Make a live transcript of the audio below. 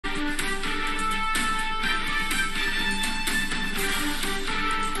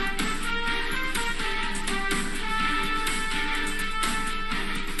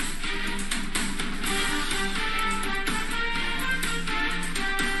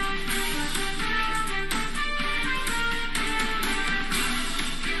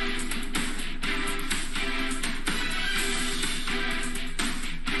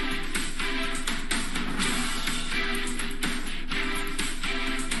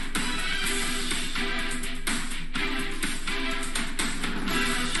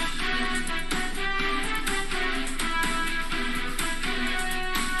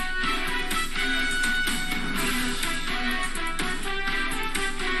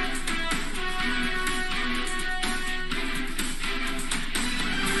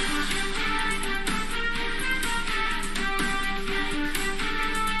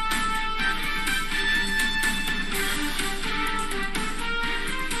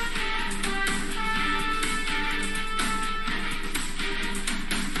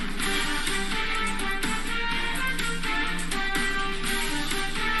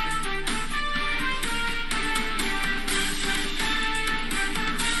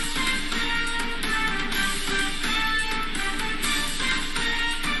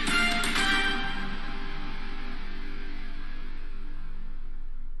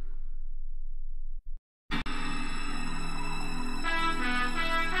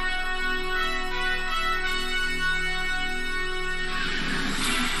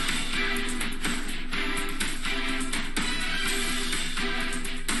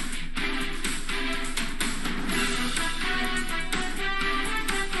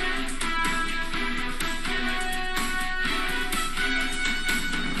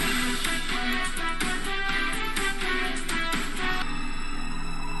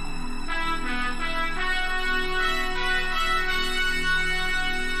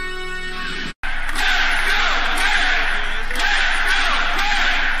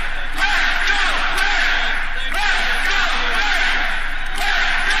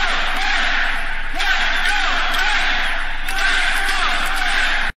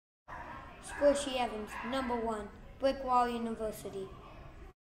Hershey Evans, number 1, Brickwall University.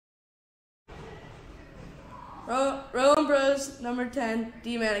 Rowan Bros, number 10,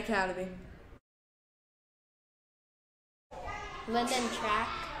 D-Man Academy. Linden Track,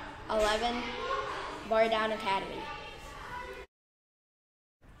 11, Bar Down Academy.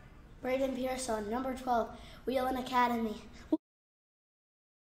 Braden Pearson, number 12, Wheelan Academy.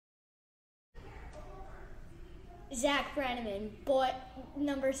 Zach Brenneman,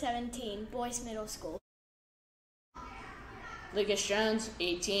 number 17, Boyce Middle School. Lucas Jones,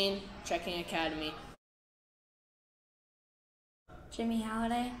 18, Checking Academy. Jimmy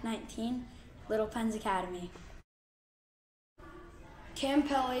Halliday, 19, Little Pens Academy. Cam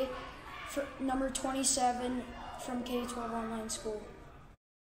Pelly, number 27, from K-12 Online School.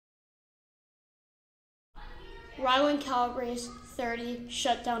 Rylan Calabrese, 30,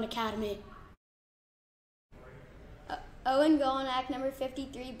 Shutdown Academy. Owen Golinak, number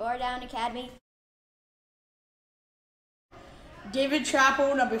 53, Bar Down Academy. David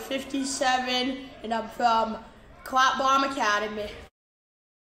Chappell, number 57, and I'm from Clapbaum Academy.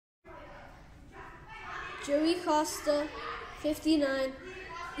 Joey Costa, 59,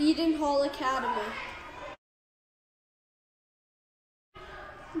 Eden Hall Academy.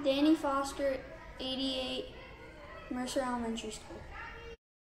 Danny Foster, 88, Mercer Elementary School.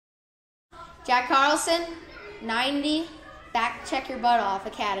 Jack Carlson, 90, Back Check Your Butt Off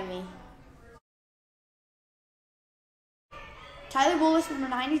Academy. Tyler Willis, number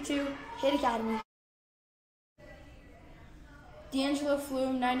 92, Hit Academy. D'Angelo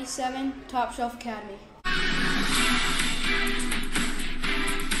Flume, 97, Top Shelf Academy.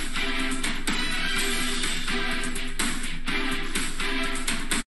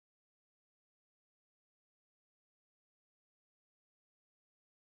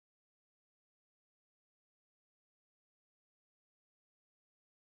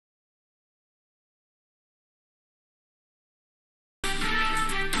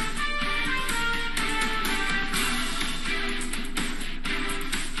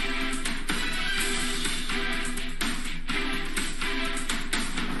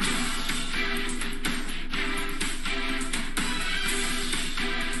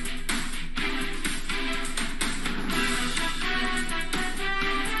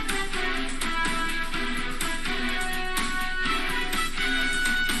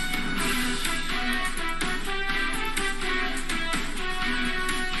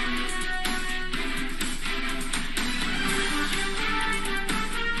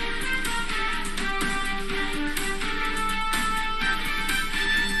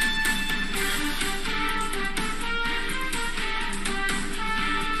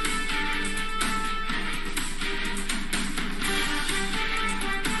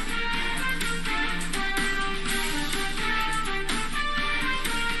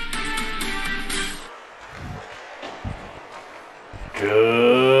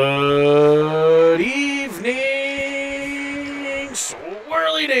 Good evening,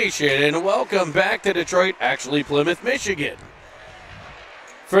 Swirly Nation, and welcome back to Detroit, actually Plymouth, Michigan.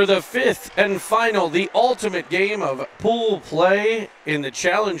 For the fifth and final, the ultimate game of pool play in the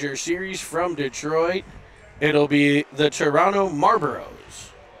Challenger Series from Detroit, it'll be the Toronto Marlboros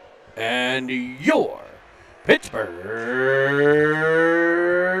and your Pittsburgh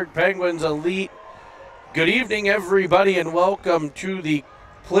Penguins Elite. Good evening, everybody, and welcome to the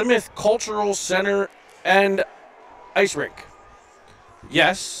Plymouth Cultural Center and Ice Rink.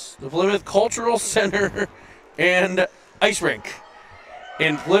 Yes, the Plymouth Cultural Center and Ice Rink.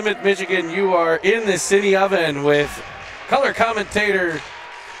 In Plymouth, Michigan, you are in the city oven with color commentator,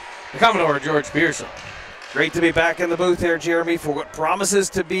 Commodore George Pearson. Great to be back in the booth here, Jeremy, for what promises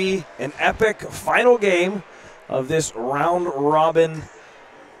to be an epic final game of this round-robin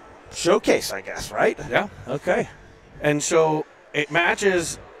showcase, I guess, right? Yeah. Okay. And so it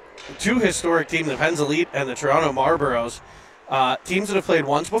matches two historic teams, the Pens Elite and the Toronto Marlboros, teams that have played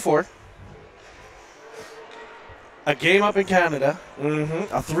once before. A game up in Canada.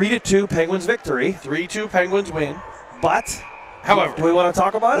 Mm-hmm. A 3-2 Penguins victory. 3-2 Penguins win. But, however, do we want to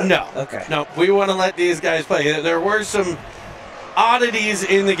talk about it? No. Okay. No, we want to let these guys play. There were some oddities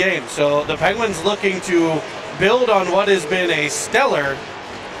in the game. So the Penguins looking to build on what has been a stellar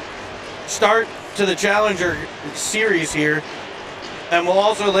start to the Challenger Series here, and we'll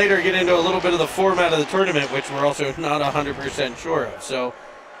also later get into a little bit of the format of the tournament, which we're also not 100% sure of. So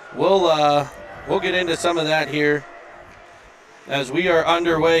we'll get into some of that here as we are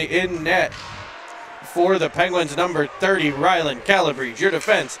underway in net for the Penguins. Number 30, Rylan Calabrese. Your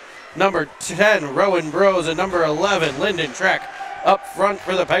defense, number 10, Rowan Bros, and number 11, Linden Track. Up front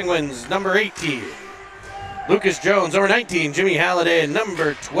for the Penguins, number 18, Lucas Jones, number 19, Jimmy Halliday, and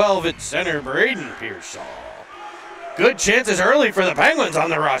number 12 at center, Braden Pearsall. Good chances early for the Penguins on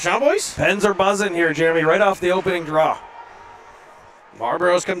the rush, huh, boys? Pens are buzzing here, Jeremy, right off the opening draw.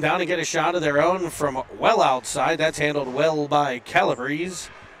 Marlboros come down and get a shot of their own from well outside. That's handled well by Calabrese.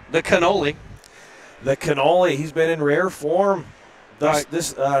 The Cannoli. The Cannoli, he's been in rare form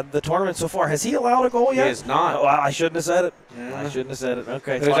the tournament so far. Has he allowed a goal yet? He has not. Oh, I shouldn't have said it. Yeah. I shouldn't have said it.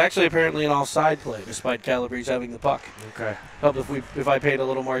 Okay. There's actually apparently an offside play, despite Calabrese having the puck. Okay. Helped if I paid a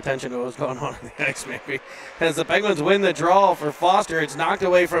little more attention to what was going on in the ice, maybe. As the Penguins win the draw for Foster, it's knocked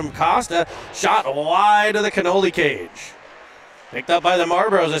away from Costa. Shot wide of the Cannoli cage. Picked up by the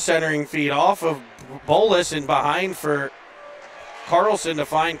Marlboros, a centering feed off of Bolus and behind for Carlson to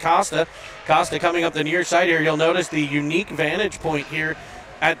find Costa. Costa coming up the near side here. You'll notice the unique vantage point here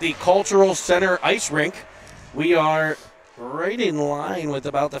at the Cultural Center ice rink. We are right in line with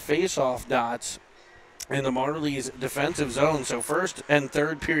about the face-off dots in the Marlies defensive zone. So first and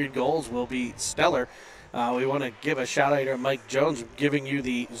third period goals will be stellar. We want to give a shout out to Mike Jones giving you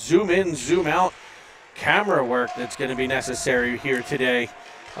the zoom in, zoom out camera work that's going to be necessary here today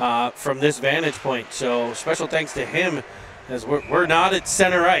from this vantage point. So special thanks to him, as we're not at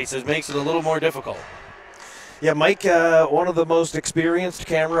center ice. It makes it a little more difficult. Yeah, Mike, one of the most experienced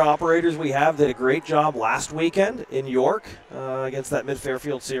camera operators we have, did a great job last weekend in York against that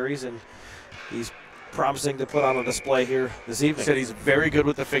Mid-Fairfield series, and he's promising to put on a display here this evening. He said he's very good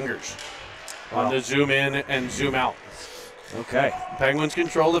with the fingers on the zoom in and zoom out. Okay. Penguins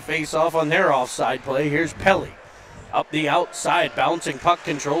control the face-off on their offside play. Here's Pelly. Up the outside, bouncing puck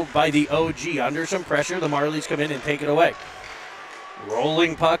controlled by the OG. Under some pressure, the Marlies come in and take it away.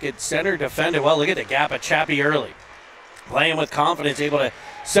 Rolling puck at center, defended well. Look at the gap at Chappie early. Playing with confidence, able to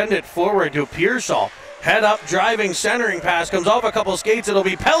send it forward to Pearsall. Head up, driving, centering pass. Comes off a couple skates. It'll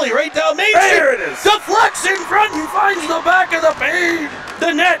be Pelly right down Main Street. There it is. Deflects in front and finds the back of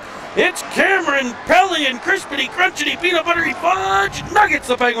the net. It's Cameron Pelly and crispity, crunchity, peanut buttery fudge nuggets.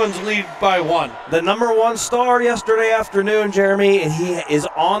 The Penguins lead by 1. The number 1 star yesterday afternoon, Jeremy, and he is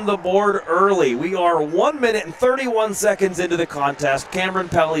on the board early. We are 1 minute and 31 seconds into the contest. Cameron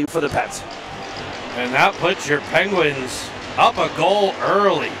Pelly for the Pets. And that puts your Penguins up a goal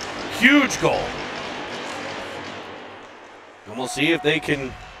early. Huge goal. And we'll see if they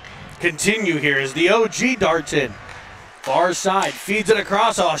can continue here as the OG darts in. Far side, feeds it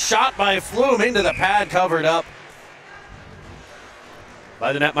across, a shot by Flume into the pad, covered up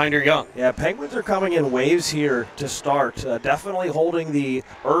by the netminder Young. Yeah, Penguins are coming in waves here to start, definitely holding the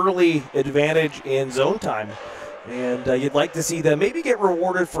early advantage in zone time. And you'd like to see them maybe get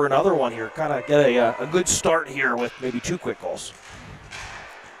rewarded for another one here, kind of get a good start here with maybe 2 quick goals.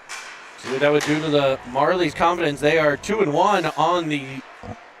 See what that would do to the Marlies' confidence. They are 2-1 on the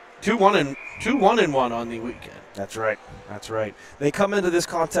 2-1-1 on the weekend. That's right. That's right. They come into this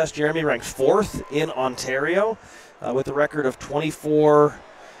contest, Jeremy, ranked 4th in Ontario with a record of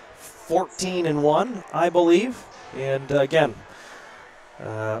 24-14-1, I believe. And again,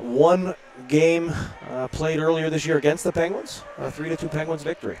 1 game played earlier this year against the Penguins, 3-2 Penguins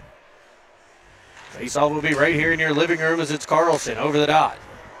victory. Faceoff will be right here in your living room as it's Carlson over the dot.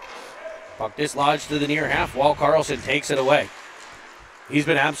 Puck dislodged to the near half wall. Carlson takes it away. He's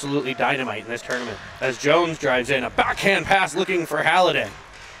been absolutely dynamite in this tournament. As Jones drives in, a backhand pass looking for Halliday.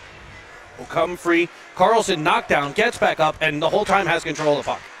 Will come free. Carlson knocked down, gets back up, and the whole time has control of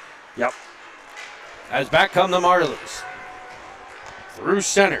the puck. Yep. As back come the Marlies. Through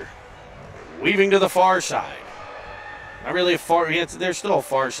center. Weaving to the far side. Not really a far, they're still a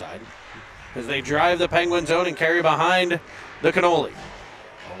far side. As they drive the Penguin zone and carry behind the Cannoli.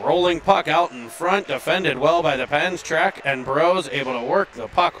 A rolling puck out in front, defended well by the Pens. Track and Bros able to work the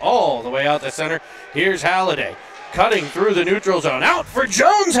puck all the way out the center. Here's Halliday cutting through the neutral zone. Out for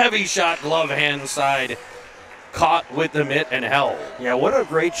Jones, heavy shot, glove hand side. Caught with the mitt and held. Yeah, what a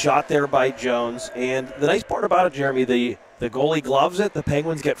great shot there by Jones. And the nice part about it, Jeremy, the goalie gloves it. The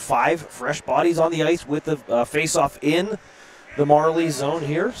Penguins get 5 fresh bodies on the ice with the face-off in the Marlies zone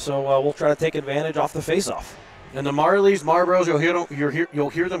here. So we'll try to take advantage off the face-off. And the Marlies, Marlboros, you'll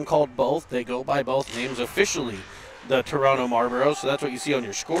hear them called both. They go by both names officially, the Toronto Marlboros, so that's what you see on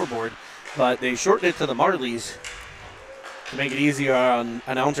your scoreboard. But they shorten it to the Marlies to make it easier on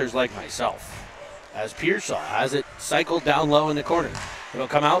announcers like myself. As Pearsall has it cycled down low in the corner. It'll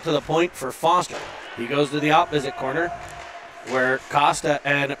come out to the point for Foster. He goes to the opposite corner where Costa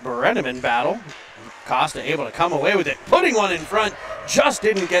and Brenneman battle. Costa able to come away with it, putting one in front, just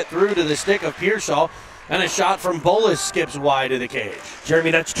didn't get through to the stick of Pearsall. And a shot from Bolus skips wide of the cage. Jeremy,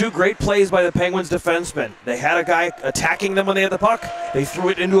 that's 2 great plays by the Penguins defensemen. They had a guy attacking them when they had the puck. They threw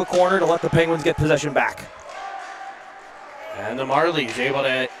it into a corner to let the Penguins get possession back. And the Marlies able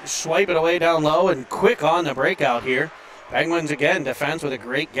to swipe it away down low and quick on the breakout here. Penguins again, defense with a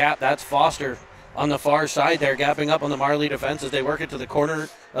great gap. That's Foster on the far side there, gapping up on the Marley defense as they work it to the corner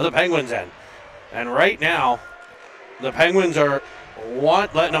of the Penguins end. And right now, the Penguins are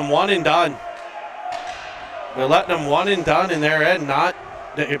letting them one and done. They're letting them one and done in their end.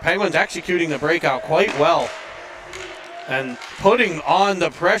 The Penguins executing the breakout quite well and putting on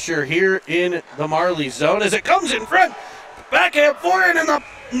the pressure here in the Marley zone as it comes in front. Backhand forehand, and the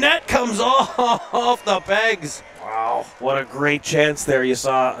net comes off the pegs. Wow, what a great chance there. You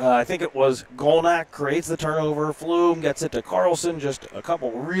saw, I think it was Golnak creates the turnover. Flume gets it to Carlson. Just a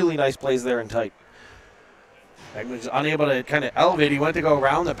couple really nice plays there in tight. Penguins unable to kind of elevate. He went to go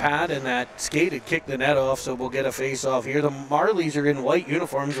around the pad, and that skate had kicked the net off, so we'll get a face-off here. The Marlies are in white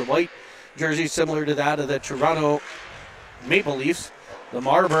uniforms, or white jerseys similar to that of the Toronto Maple Leafs. The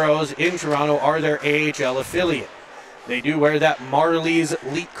Marlboros in Toronto are their AHL affiliate. They do wear that Marlies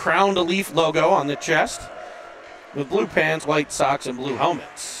Crown to Leaf logo on the chest with blue pants, white socks, and blue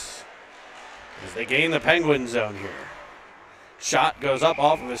helmets as they gain the Penguin zone here. Shot goes up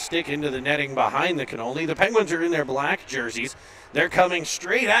off of a stick into the netting behind the cannoli. The Penguins are in their black jerseys. They're coming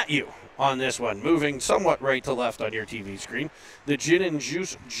straight at you on this one, moving somewhat right to left on your TV screen. The Gin and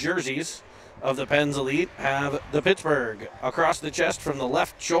Juice jerseys of the Pens Elite have the Pittsburgh across the chest from the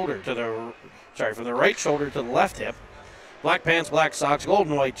left shoulder to from the right shoulder to the left hip. Black pants, black socks, gold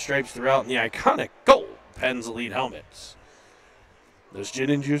and white stripes throughout, and the iconic gold Pens Elite helmets. Those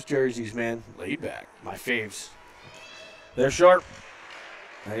Gin and Juice jerseys, man, laid back. My faves. They're sharp.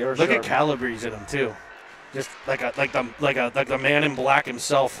 Look at Calabrese in them too, just like the man in black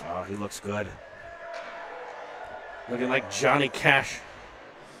himself. Oh, he looks good. Looking like Johnny Cash,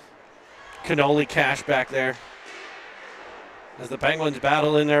 Cannoli Cash back there, as the Penguins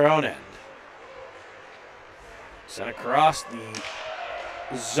battle in their own end. Sent across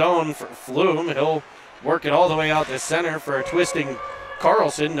the zone for Flume. He'll work it all the way out to center for a twisting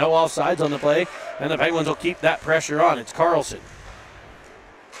Carlson. No offsides on the play, and the Penguins will keep that pressure on. It's Carlson.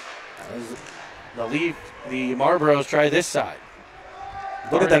 As the Marlboros try this side.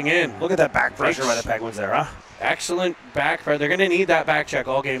 Look at that back pressure by the Penguins there, huh? Excellent back pressure. They're going to need that back check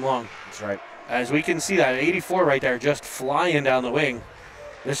all game long. That's right. As we can see that 84 right there, just flying down the wing.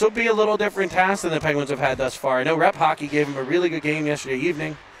 This will be a little different task than the Penguins have had thus far. I know Rep Hockey gave them a really good game yesterday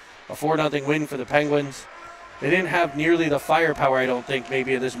evening, a 4-0 win for the Penguins. They didn't have nearly the firepower, I don't think,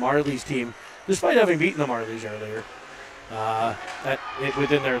 maybe of this Marlies team, despite having beaten the Marlies earlier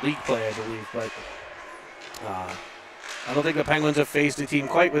within their league play, I believe. But I don't think the Penguins have faced a team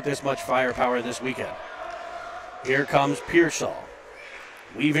quite with this much firepower this weekend. Here comes Pearsall,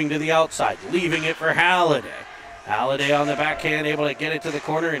 weaving to the outside, leaving it for Halliday. Halliday on the backhand, able to get it to the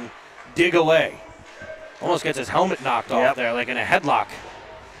corner and dig away. Almost gets his helmet knocked off there, like in a headlock.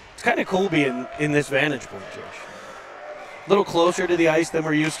 It's kind of cool being in this vantage point, Josh. A little closer to the ice than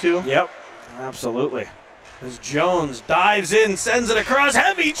we're used to. Yep, absolutely. As Jones dives in, sends it across.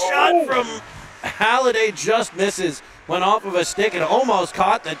 Heavy shot from Halliday, just misses. Went off of a stick and almost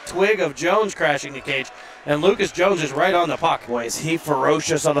caught the twig of Jones crashing the cage. And Lucas Jones is right on the puck. Boy, is he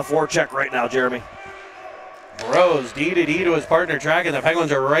ferocious on the forecheck right now, Jeremy. Rose, D to his partner track, and the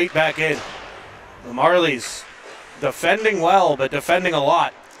Penguins are right back in. The Marlies defending well, but defending a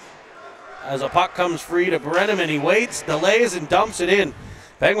lot. As a puck comes free to Brenneman, he waits, delays, and dumps it in.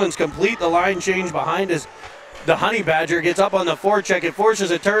 Penguins complete the line change behind as the Honey Badger gets up on the forecheck. It forces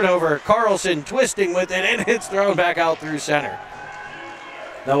a turnover. Carlson twisting with it, and it's thrown back out through center.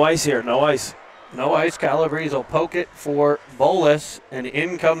 No ice here, no ice. No ice. Calabrese will poke it for Bolus, and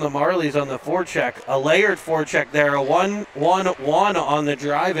in come the Marlies on the forecheck. A layered forecheck there, a 1-1-1 on the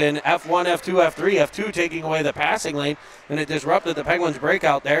drive-in. F1, F2, F3. F2 taking away the passing lane, and it disrupted the Penguins'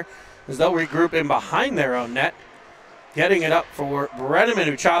 breakout there as they'll regroup in behind their own net. Getting it up for Brenneman,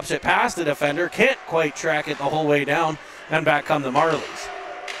 who chops it past the defender. Can't quite track it the whole way down, and back come the Marlies.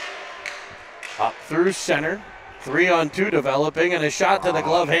 Up through center. 3-on-2 developing, and a shot to the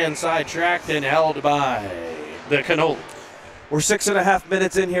glove hand side, tracked and held by the Cannoli. We're 6.5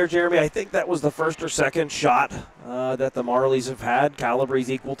 minutes in here, Jeremy. I think that was the first or second shot that the Marlies have had.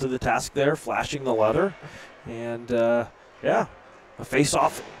 Calabrese equal to the task there, flashing the leather. And, yeah, a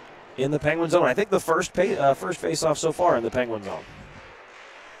face-off in the Penguin zone. I think the first face-off so far in the Penguin zone.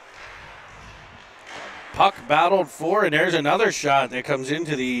 Puck battled for, and there's another shot that comes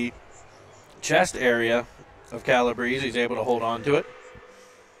into the chest area of Calabrese. He's able to hold on to it.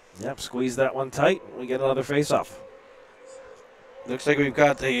 Yep, squeeze that one tight. We get another face-off. Looks like we've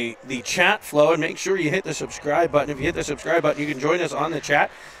got the chat flow, and make sure you hit the subscribe button. If you hit the subscribe button, you can join us on the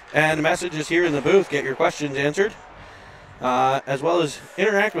chat and messages here in the booth. Get your questions answered. as well as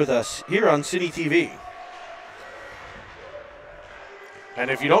interact with us here on City TV. And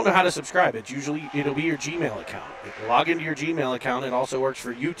if you don't know how to subscribe, it'll be your Gmail account. Log into your Gmail account. It also works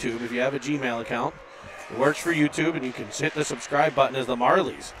for YouTube if you have a Gmail account. It works for YouTube, and you can hit the subscribe button as the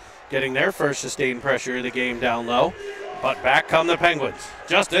Marlies getting their first sustained pressure of the game down low. But back come the Penguins.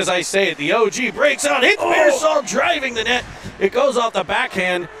 Just as I say it, the OG breaks out. Hits Pearsall driving the net. It goes off the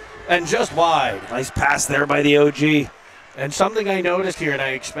backhand and just wide. Nice pass there by the OG. And something I noticed here, and I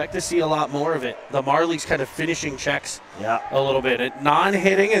expect to see a lot more of it, the Marlies kind of finishing checks a little bit.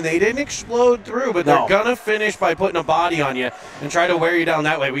 Non-hitting, and they didn't explode through, but they're going to finish by putting a body on you and try to wear you down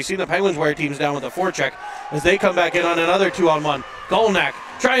that way. We've seen the Penguins wear teams down with a forecheck as they come back in on another 2-on-1. Golnack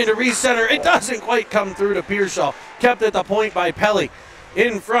trying to recenter. It doesn't quite come through to Pearsall. Kept at the point by Pelly.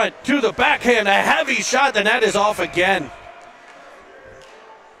 In front to the backhand. A heavy shot. The net is off again.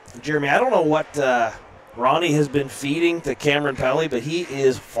 Jeremy, I don't know what Ronnie has been feeding to Cameron Pelly, but he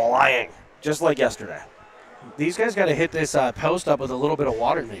is flying, just like yesterday. These guys got to hit this post up with a little bit of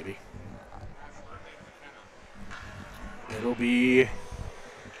water, maybe. It'll be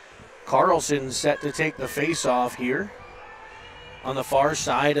Carlson set to take the face-off here. On the far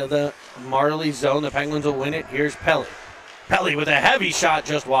side of the Marley zone, the Penguins will win it. Here's Pelly. Pelly with a heavy shot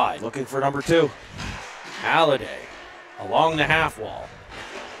just wide. Looking for number 2. Halliday along the half wall.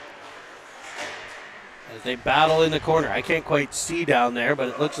 As they battle in the corner. I can't quite see down there, but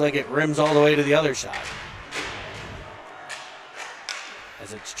it looks like it rims all the way to the other side.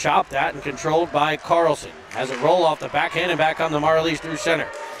 As it's chopped at and controlled by Carlson. Has it roll off the backhand and back on the Marlies through center.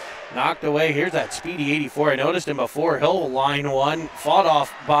 Knocked away. Here's that speedy 84. I noticed him before. He'll line one. Fought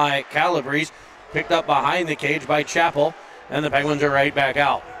off by Calabrese. Picked up behind the cage by Chappell. And the Penguins are right back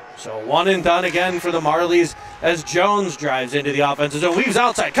out. So 1 and done again for the Marlies as Jones drives into the offensive zone. Weaves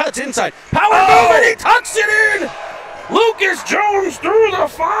outside. Cuts inside. Power move and he tucks it in. Lucas Jones through the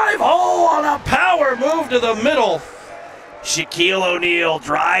 5-hole on a power move to the middle. Shaquille O'Neal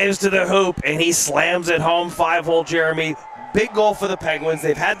drives to the hoop and he slams it home. 5-hole, Jeremy. Big goal for the Penguins.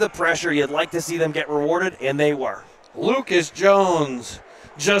 They've had the pressure. You'd like to see them get rewarded, and they were. Lucas Jones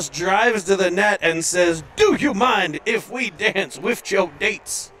just drives to the net and says, "Do you mind if we dance with your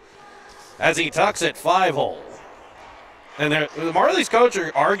dates?" As he tucks it 5-hole. And the Marlies coach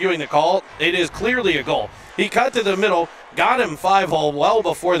are arguing the call. It is clearly a goal. He cut to the middle, got him 5-hole well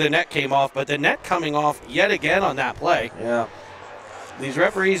before the net came off, but the net coming off yet again on that play. Yeah. These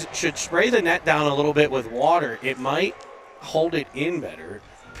referees should spray the net down a little bit with water. It might hold it in better,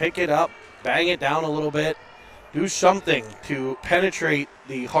 pick it up, bang it down a little bit, do something to penetrate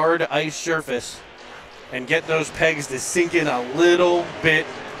the hard ice surface and get those pegs to sink in a little bit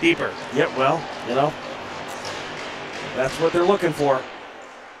deeper. Yep, well, that's what they're looking for.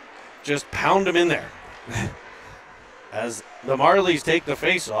 Just pound them in there. As the Marlies take the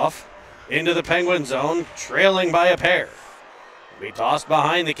face-off into the Penguin zone, trailing by a pair. Be tossed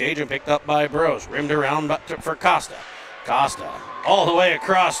behind the cage and picked up by Bros. Rimmed around for Costa. Costa all the way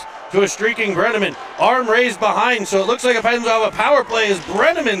across to a streaking Brenneman. Arm raised behind, so it looks like a Penguins have a power play as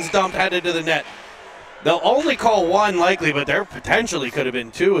Brenneman's dump headed to the net. They'll only call 1 likely, but there potentially could have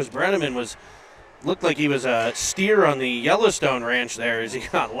been 2 as Brenneman looked like he was a steer on the Yellowstone Ranch there as he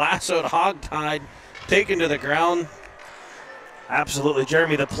got lassoed, hog-tied, taken to the ground. Absolutely,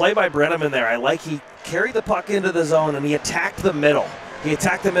 Jeremy. The play by Brenneman there, I like he carried the puck into the zone and he attacked the middle.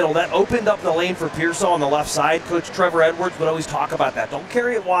 That opened up the lane for Pearsall on the left side. Coach Trevor Edwards would always talk about that. Don't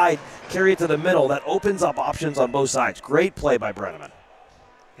carry it wide, carry it to the middle. That opens up options on both sides. Great play by Brenneman.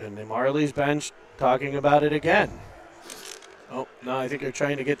 And the Marlies bench talking about it again. Oh, no, I think they're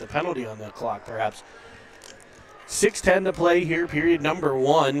trying to get the penalty on the clock, perhaps. 6:10 to play here, period number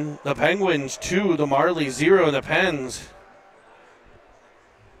 1. The Penguins 2, the Marlies 0, and the Pens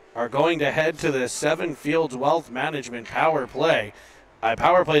are going to head to the Seven Fields Wealth Management power play. A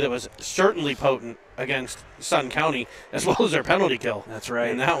power play that was certainly potent against Sun County, as well as their penalty kill. That's right.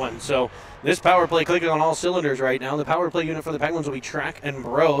 In that one. So this power play clicking on all cylinders right now. The power play unit for the Penguins will be Track and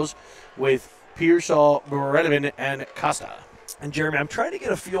Bros with Pearsall, Brenneman, and Costa. And Jeremy, I'm trying to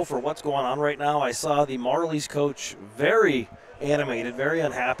get a feel for what's going on right now. I saw the Marlies coach very animated, very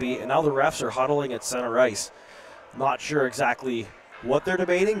unhappy, and now the refs are huddling at center ice. Not sure exactly what they're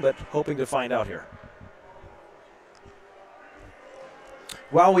debating, but hoping to find out here.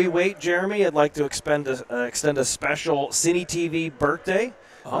 While we wait, Jeremy, I'd like to extend a special Cine TV birthday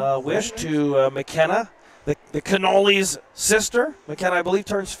wish to McKenna, the Cannoli's sister. McKenna, I believe,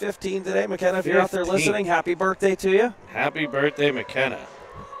 turns 15 today. McKenna, if you're out there listening, happy birthday to you. Happy birthday, McKenna.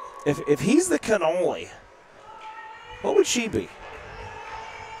 If he's the cannoli, what would she be?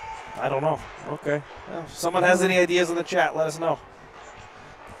 I don't know. Okay. Well, if someone has any ideas in the chat, let us know.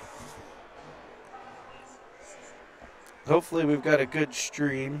 Hopefully we've got a good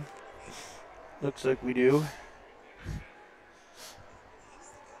stream. Looks like we do.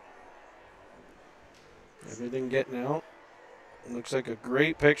 Everything getting out. Looks like a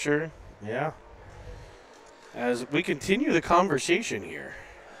great picture. Yeah. As we continue the conversation here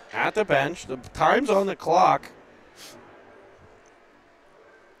at the bench, the time's on the clock.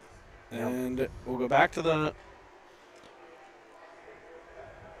 And we'll go back to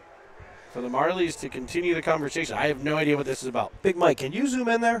for the Marlies to continue the conversation. I have no idea what this is about. Big Mike, can you zoom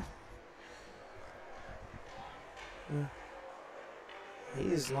in there?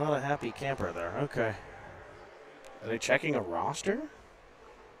 He's not a happy camper there. Okay. Are they checking a roster?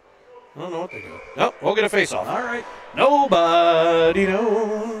 I don't know what they do. Nope, we'll get a face-off. All right. Nobody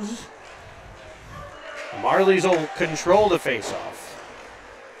knows. Marlies will control the face-off.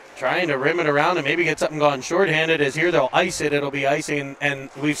 Trying to rim it around and maybe get something gone shorthanded, as here they'll ice it. It'll be icing. And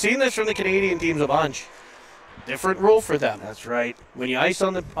we've seen this from the Canadian teams a bunch. Different rule for them. That's right. When you ice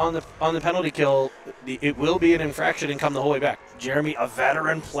on the penalty kill, it will be an infraction and come the whole way back. Jeremy, a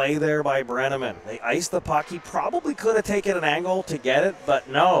veteran play there by Brenneman. They iced the puck. He probably could have taken an angle to get it, but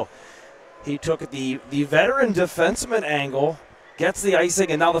no. He took the veteran defenseman angle, gets the icing,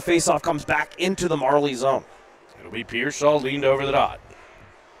 and now the faceoff comes back into the Marley zone. It'll be Pearsall leaned over the dot.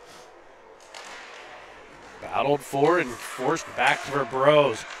 Battled for and forced back for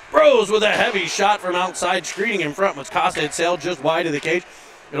Bros. Bros with a heavy shot from outside, screening in front. Costa had sailed just wide of the cage.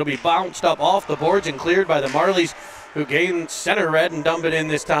 It'll be bounced up off the boards and cleared by the Marlies, who gained center red and dump it in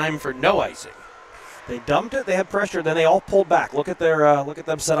this time for no icing. They dumped it, they had pressure, then they all pulled back. Look at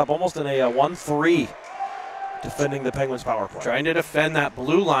them set up almost in a 1-3 defending the Penguins power play. Trying to defend that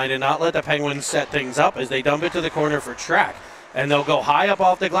blue line and not let the Penguins set things up as they dump it to the corner for track. And they'll go high up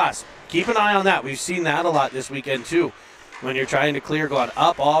off the glass. Keep an eye on that. We've seen that a lot this weekend too. When you're trying to clear going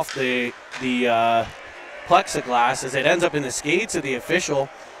up off the plexiglass as it ends up in the skates of the official.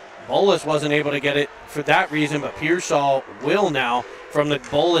 Bolus wasn't able to get it for that reason, but Pearsall will now from the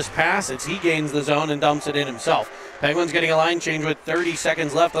Bolus pass as he gains the zone and dumps it in himself. Penguins getting a line change with 30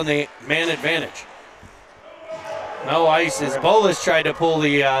 seconds left on the man advantage. No ice as Bolus tried to pull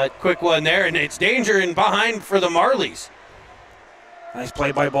the quick one there, and it's danger and behind for the Marlies. Nice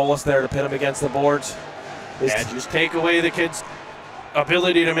play by Bolus there to pin him against the boards. Yeah, just take away the kid's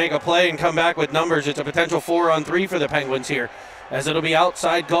ability to make a play and come back with numbers. It's a potential 4-on-3 for the Penguins here, as it'll be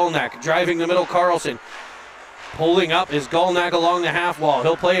outside Gulnak, driving the middle Carlson. Pulling up is Gulnak along the half wall.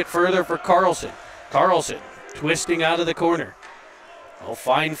 He'll play it further for Carlson. Carlson twisting out of the corner. He'll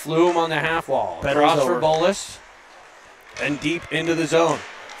find Flume on the half wall. Cross for Bolus. And deep into the zone.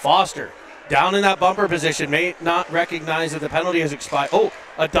 Foster down in that bumper position. May not recognize that the penalty has expired. Oh,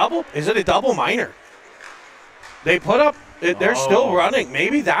 a double? Is it a double minor? They put up, they're still running.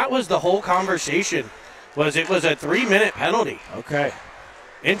 Maybe that was the whole conversation. It was a 3-minute penalty. Okay.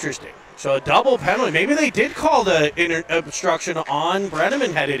 Interesting. So a double penalty. Maybe they did call the obstruction on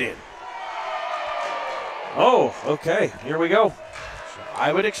Brenneman headed in. Oh, okay. Here we go. So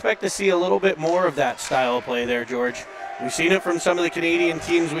I would expect to see a little bit more of that style of play there, George. We've seen it from some of the Canadian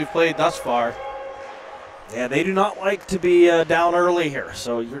teams we've played thus far. Yeah, they do not like to be down early here,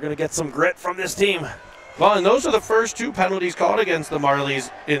 so you're going to get some grit from this team. Well, and those are the first 2 penalties called against the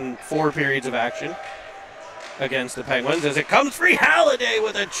Marlies in 4 periods of action against the Penguins. As it comes free, Halliday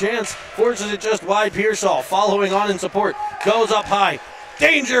with a chance, forces it just wide. Pearsall following on in support, goes up high.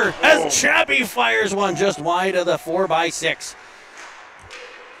 Danger as Chappie fires one just wide of the 4x6.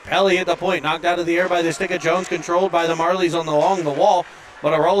 Pelly at the point, knocked out of the air by the stick of Jones, controlled by the Marlies along the wall,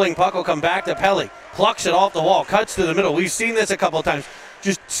 but a rolling puck will come back to Pelly. Plucks it off the wall, cuts to the middle. We've seen this a couple of times.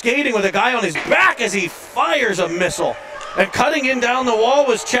 Just skating with a guy on his back as he fires a missile. And cutting in down the wall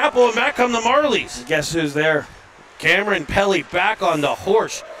was Chappell, and back come the Marlies. Guess who's there? Cameron Pelly back on the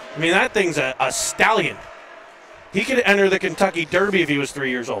horse. I mean, that thing's a stallion. He could enter the Kentucky Derby if he was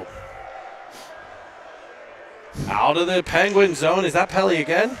 3 years old. Out of the Penguin zone. Is that Pelly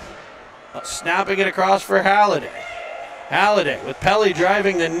again? Snapping it across for Halliday. Halliday with Pelly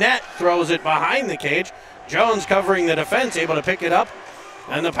driving the net, throws it behind the cage. Jones covering the defense, able to pick it up.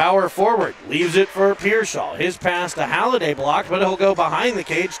 And the power forward leaves it for Pearsall. His pass to Halliday blocked, but he'll go behind the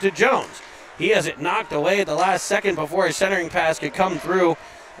cage to Jones. He has it knocked away at the last second before his centering pass could come through,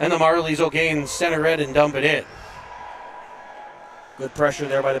 and the Marlies will gain center red and dump it in. Good pressure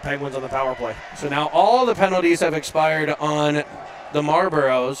there by the Penguins on the power play. So now all the penalties have expired on the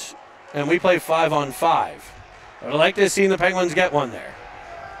Marlboros, and we play 5-on-5. I'd like to have seen the Penguins get one there.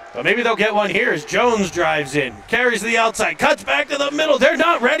 But maybe they'll get one here as Jones drives in, carries to the outside, cuts back to the middle. They're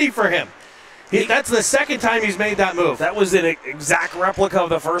not ready for him. That's the second time he's made that move. That was an exact replica of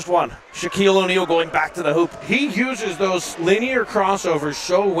the first one. Shaquille O'Neal going back to the hoop. He uses those linear crossovers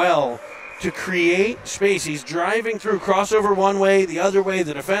so well to create space. He's driving through crossover one way, the other way.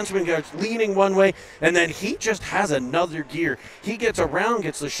 The defenseman gets leaning one way, and then he just has another gear. He gets around,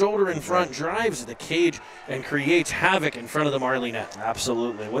 gets the shoulder in front, drives the cage, and creates havoc in front of the Marley net.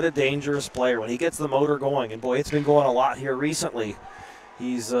 Absolutely. What a dangerous player when he gets the motor going. And, boy, it's been going a lot here recently.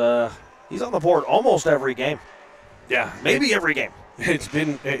 He's on the board almost every game. Yeah. Maybe every game. It's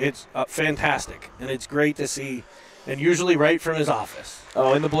fantastic, and it's great to see, and usually right from his office.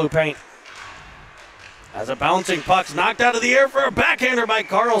 Oh, in the blue paint. As a bouncing puck's knocked out of the air for a backhander by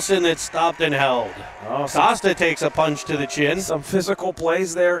Carlson that's stopped and held. Costa takes a punch to the chin. Some physical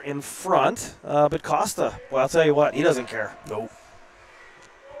plays there in front, but Costa, well, I'll tell you what, he doesn't care. Nope.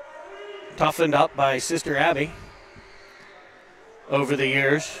 Toughened up by Sister Abby over the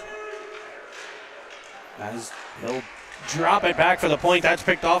years. As he'll drop it back for the point. That's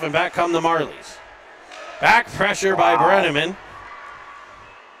picked off, and back come the Marlies. Back pressure by Brenneman.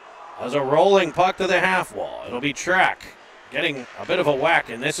 As a rolling puck to the half wall. It'll be Track getting a bit of a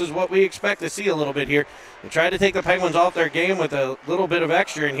whack, and this is what we expect to see a little bit here. They tried to take the Penguins off their game with a little bit of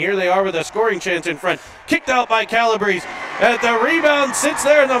extra, and here they are with a scoring chance in front. Kicked out by Calabrese. At the rebound sits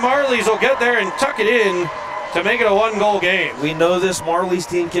there, and the Marlies will get there and tuck it in to make it a one-goal game. We know this Marlies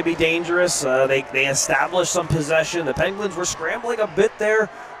team can be dangerous. They established some possession. The Penguins were scrambling a bit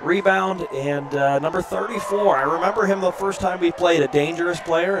there. Rebound, and number 34. I remember him the first time we played, a dangerous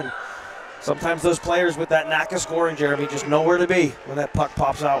player, and sometimes those players with that knack of scoring, Jeremy, just know where to be when that puck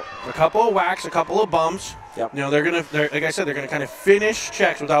pops out. A couple of whacks, a couple of bumps. Yep. You know, like I said, they're gonna kind of finish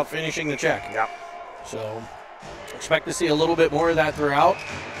checks without finishing the check. Yep. So expect to see a little bit more of that throughout,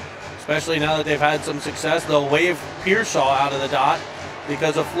 especially now that they've had some success. They'll wave Pearsall out of the dot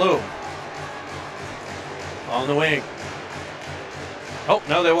because of Flume on the wing. Oh,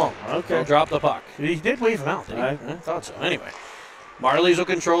 no, they won't. Okay. They'll drop the puck. He did wave him out, didn't he? I thought so. Anyway. Marlies will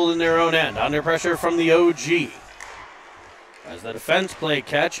control in their own end. Under pressure from the OG. As the defense play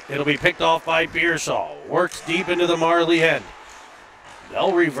catch, it'll be picked off by Pearsall. Works deep into the Marley end.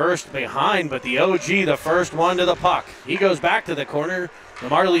 They'll reverse behind, but the OG, the first one to the puck. He goes back to the corner. The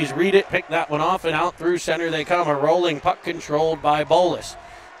Marlies read it, pick that one off, and out through center they come. A rolling puck controlled by Bolus.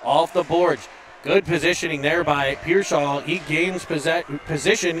 Off the boards. Good positioning there by Pearsall. He gains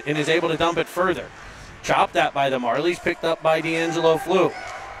position and is able to dump it further. Chopped that by the Marlies, picked up by D'Angelo Flume.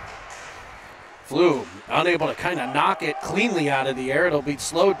 Flume unable to kind of knock it cleanly out of the air. It'll be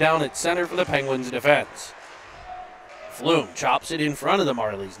slowed down at center for the Penguins defense. Flume chops it in front of the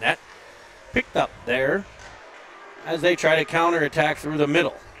Marlies net. Picked up there as they try to counterattack through the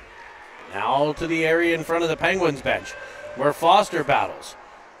middle. Now to the area in front of the Penguins bench where Foster battles.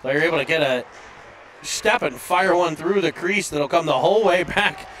 They're able to get a step and fire one through the crease that'll come the whole way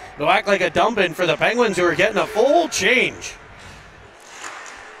back. It'll act like a dump-in for the Penguins, who are getting a full change.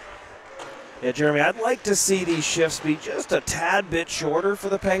 Yeah, Jeremy, I'd like to see these shifts be just a tad bit shorter for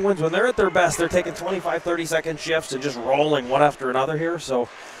the Penguins. When they're at their best, they're taking 25, 30-second shifts and just rolling one after another here. So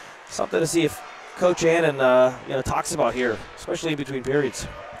something to see if Coach Hannan talks about here, especially in between periods.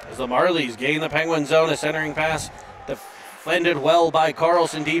 As the Marlies gain the Penguin zone, a centering pass defended well by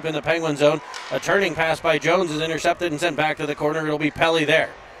Carlson deep in the Penguin zone. A turning pass by Jones is intercepted and sent back to the corner. It'll be Pelly there.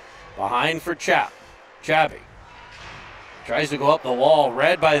 Behind for Chabby. Tries to go up the wall.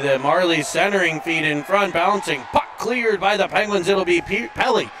 Read by the Marlies centering feed in front. Bouncing. Puck cleared by the Penguins. It'll be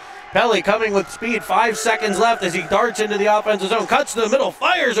Pelly. Pelly coming with speed. 5 seconds left as he darts into the offensive zone. Cuts to the middle.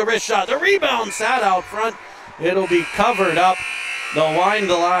 Fires a wrist shot. The rebound sat out front. It'll be covered up. They'll wind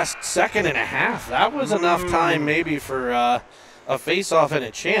the last second and a half. That was enough time maybe for a face-off and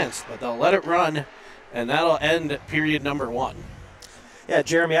a chance, but they'll let it run, and that'll end period number one. Yeah,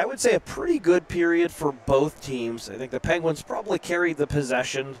 Jeremy, I would say a pretty good period for both teams. I think the Penguins probably carried the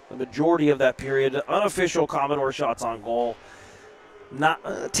possession the majority of that period. Unofficial Commodore shots on goal.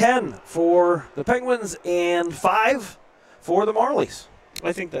 10 for the Penguins and 5 for the Marlies.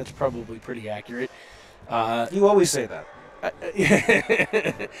 I think that's probably pretty accurate. You always say that.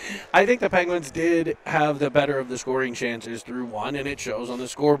 I think the Penguins did have the better of the scoring chances through one, and it shows on the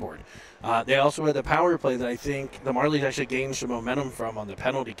scoreboard. They also had the power play that I think the Marlies actually gained some momentum from on the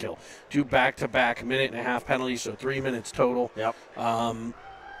penalty kill. 2 back-to-back minute-and-a-half penalties, so 3 minutes total. Yep.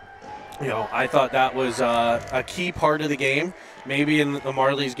 I thought that was a key part of the game. Maybe in the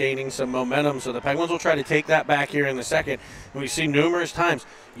Marlies gaining some momentum, so the Penguins will try to take that back here in the second. And we've seen numerous times.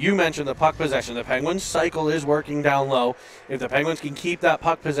 You mentioned the puck possession. The Penguins' cycle is working down low. If the Penguins can keep that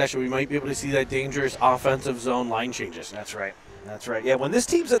puck possession, we might be able to see that dangerous offensive zone line changes. That's right. That's right. Yeah, when this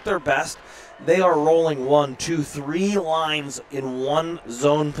team's at their best, they are rolling 1, 2, 3 lines in one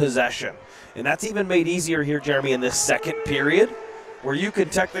zone possession. And that's even made easier here, Jeremy, in this second period, where you can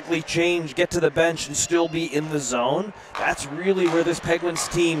technically change, get to the bench, and still be in the zone. That's really where this Penguins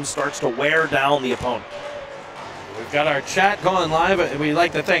team starts to wear down the opponent. We've got our chat going live. We'd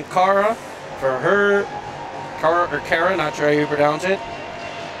like to thank Cara for her, Cara, not sure how you pronounce it.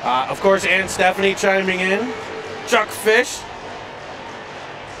 Of course, Aunt Stephanie chiming in. Chuck Fish.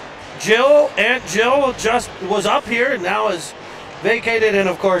 Aunt Jill just was up here and now is vacated. And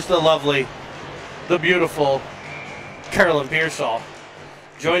of course, the beautiful Carolyn Pearsall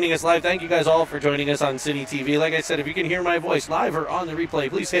joining us live. Thank you guys all for joining us on City TV. Like I said, if you can hear my voice live or on the replay,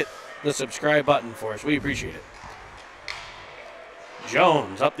 please hit the subscribe button for us. We appreciate it.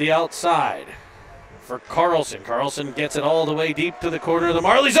 Jones up the outside for Carlson. Carlson gets it all the way deep to the corner of the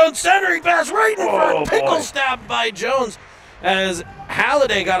Marley zone. Centering pass right in front. Pickle stab by Jones as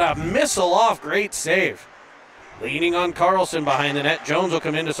Halliday got a missile off. Great save. Leaning on Carlson behind the net. Jones will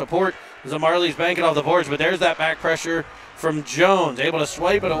come in to support as the Marlies bank it off the boards, but there's that back pressure from Jones. Able to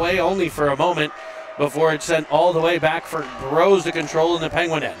swipe it away only for a moment before it's sent all the way back for Bros to control in the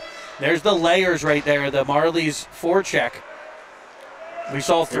Penguin end. There's the layers right there, the Marlies forecheck. We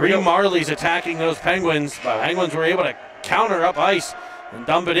saw 3 Marlies attacking those Penguins, but Penguins were able to counter up ice and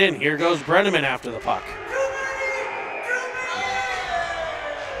dump it in. Here goes Brenneman after the puck.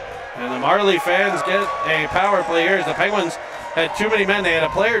 And the Marley fans get a power play here as the Penguins had too many men. They had a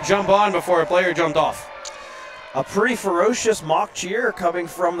player jump on before a player jumped off. A pretty ferocious mock cheer coming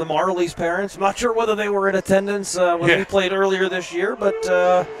from the Marlies' parents. I'm not sure whether they were in attendance when we played earlier this year, but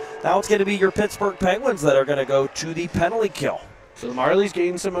now it's going to be your Pittsburgh Penguins that are going to go to the penalty kill. So the Marlies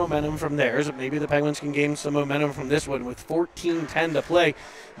gained some momentum from theirs. Maybe the Penguins can gain some momentum from this one. With 14:10 to play,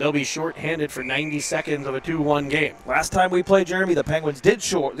 they'll be shorthanded for 90 seconds of a 2-1 game. Last time we played, Jeremy, the Penguins did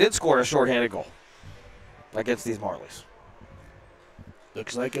score a shorthanded goal against these Marlies.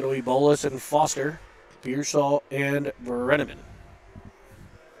 Looks like it'll be Bolus and Foster, Pearsall and Brenneman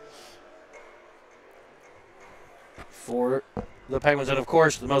for the Penguins. And of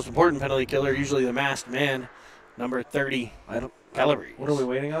course, the most important penalty killer, usually the masked man, number 30, Calabrese. What are we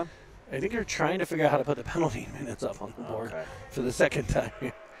waiting on? I think you're trying to figure out how to put the penalty minutes up on the board for the second time.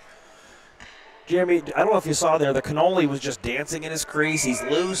 Jeremy, I don't know if you saw there, the cannoli was just dancing in his crease. He's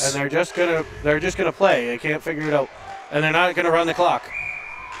loose. And they're just gonna play. They can't figure it out. And they're not gonna run the clock.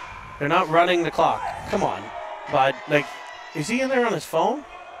 They're not running the clock. Come on. But is he in there on his phone?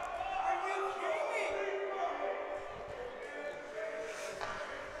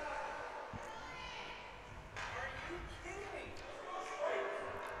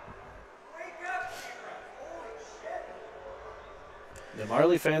 The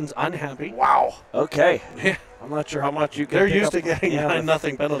Marley fans unhappy. Wow. Okay. Yeah. I'm not sure how much you can. They're used to getting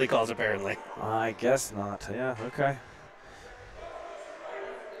 9-0 penalty calls, apparently. I guess not. Yeah. Okay.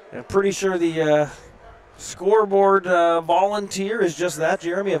 I'm pretty sure the scoreboard volunteer is just that,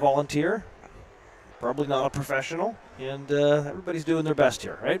 Jeremy, a volunteer. Probably not a professional. And everybody's doing their best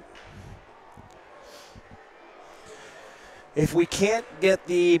here, right? If we can't get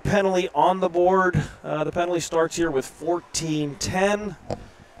the penalty on the board, the penalty starts here with 14:10.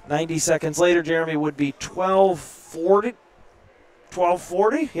 90 seconds later, Jeremy, would be 12:40.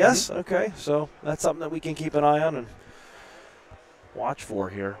 12:40, yes? Mm-hmm. Okay, so that's something that we can keep an eye on and watch for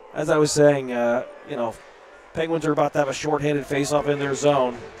here. As I was saying, Penguins are about to have a shorthanded faceoff in their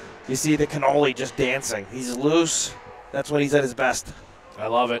zone. You see the cannoli just dancing. He's loose. That's when he's at his best. I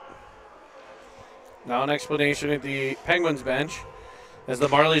love it. Now an explanation at the Penguins bench as the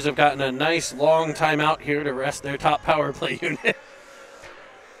Marlies have gotten a nice long timeout here to rest their top power play unit.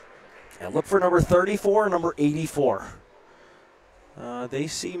 And look for number 34 and number 84. They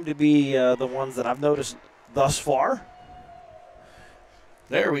seem to be the ones that I've noticed thus far.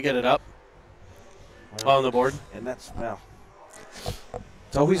 There we get it up on the board. And that's,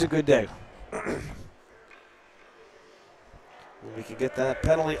 it's always a good day. We can get that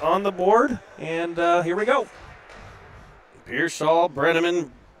penalty on the board, and here we go. Pearsall,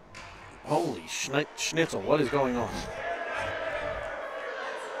 Brenneman. Holy schnitzel, what is going on?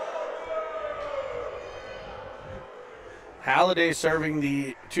 Halliday serving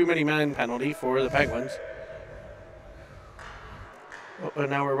the too many men penalty for the Penguins. Oh, and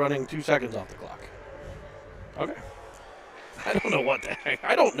now we're running 2 seconds off the clock. Okay. I don't know what the heck.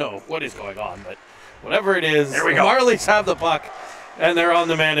 I don't know what is going on, but whatever it is, there we go. Marlies have the puck, and they're on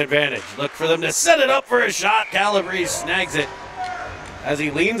the man advantage. Look for them to set it up for a shot. Calabrese snags it. As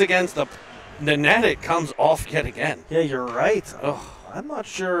he leans against the net, it comes off yet again. Yeah, you're right. Oh, I'm not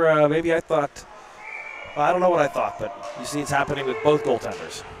sure. Maybe I thought. I don't know what I thought, but you see it's happening with both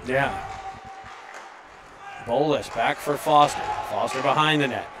goaltenders. Yeah. Bolus back for Foster. Foster behind the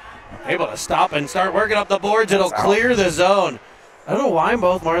net. Able to stop and start working up the boards. It'll clear the zone. I don't know why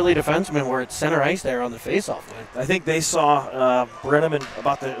both Marley defensemen were at center ice there on the faceoff line. I think they saw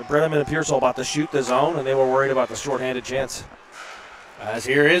Brenneman and Pearsall about to shoot the zone, and they were worried about the shorthanded chance. As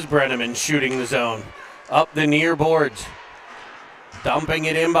here is Brenneman shooting the zone. Up the near boards. Dumping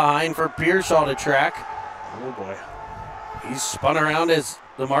it in behind for Pearsall to track. Oh, boy. He's spun around as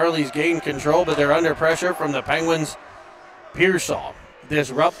the Marlies gain control, but they're under pressure from the Penguins. Pearsall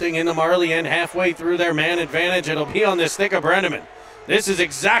disrupting in the Marley end halfway through their man advantage. It'll be on the stick of Brenneman. This is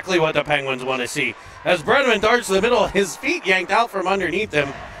exactly what the Penguins want to see. As Brenneman darts to the middle, his feet yanked out from underneath him.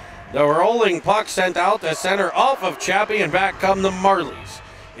 The rolling puck sent out to center off of Chappie, and back come the Marlies.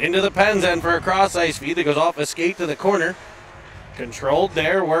 Into the Pens end for a cross-ice feed that goes off a skate to the corner. Controlled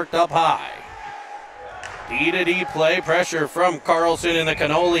there, worked up high. D-to-D play, pressure from Carlson, and the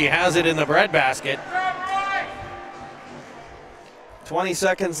Cannoli has it in the breadbasket. 20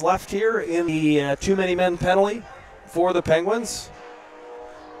 seconds left here in the too many men penalty for the Penguins.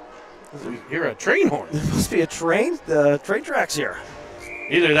 We hear a train horn. There must be a train. The train tracks here.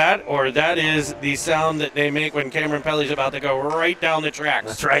 Either that or that is the sound that they make when Cameron Pelly's about to go right down the tracks.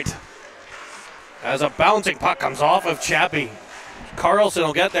 That's right. As a bouncing puck comes off of Chappie. Carlson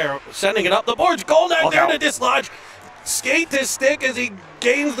will get there, sending it up the boards. Golnak there to dislodge. Skate to stick as he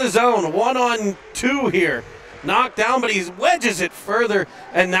gains the zone. 1-on-2 here. Knocked down, but he wedges it further,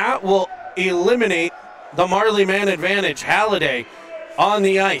 and that will eliminate the Marley man advantage. Halliday on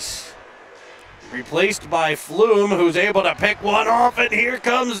the ice. Replaced by Flume, who's able to pick one off, and here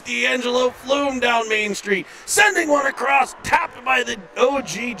comes D'Angelo Flume down Main Street, sending one across, tapped by the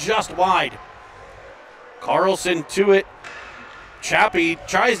OG just wide. Carlson to it. Chappie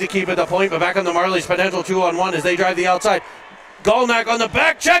tries to keep it the point, but back on the Marlies' potential 2-on-1 as they drive the outside. Golnak on the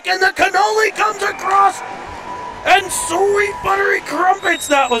back check, and the Cannoli comes across. And sweet buttery crumpets,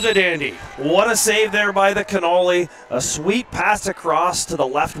 that was a dandy. What a save there by the Cannoli. A sweet pass across to the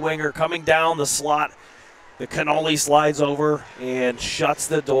left winger coming down the slot. The Cannoli slides over and shuts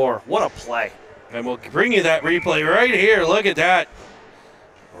the door. What a play. And we'll bring you that replay right here. Look at that.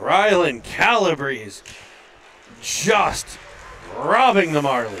 Rylan Calabrese just robbing the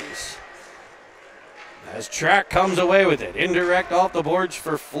Marlies. As Track comes away with it. Indirect off the boards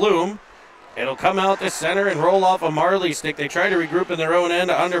for Flume. It'll come out to center and roll off a Marley stick. They try to regroup in their own end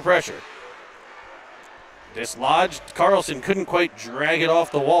under pressure. Dislodged. Carlson couldn't quite drag it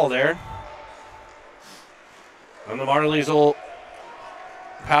off the wall there. And the Marlies will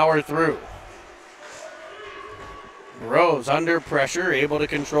power through. Rose under pressure, able to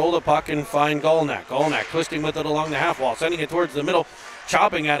control the puck and find Golnak. Golnak twisting with it along the half wall, sending it towards the middle.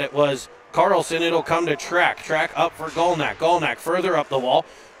 Chopping at it was Carlson. It'll come to Track. Track up for Golnak. Golnak further up the wall.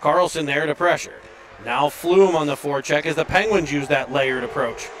 Carlson there to pressure. Now Flume on the forecheck as the Penguins use that layered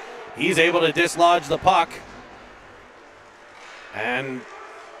approach. He's able to dislodge the puck.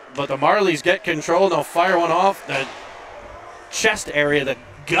 But the Marlies get control and they'll fire one off the chest area, the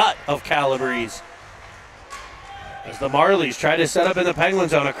gut of Calabrese. As the Marlies try to set up in the Penguin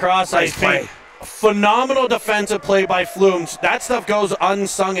zone, a cross-ice feed. Phenomenal defensive play by Flume. That stuff goes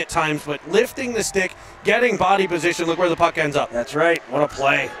unsung at times, but lifting the stick, getting body position, look where the puck ends up. That's right. What a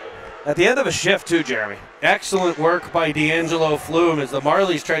play. At the end of a shift, too, Jeremy. Excellent work by D'Angelo Flume as the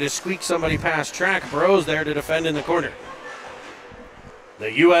Marlies try to squeak somebody past Track. Bros there to defend in the corner. The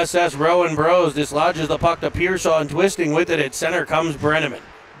USS Rowan Bros dislodges the puck to Pearsall, and twisting with it at center comes Brenneman.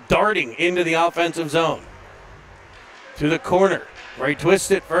 Darting into the offensive zone. To the corner, where he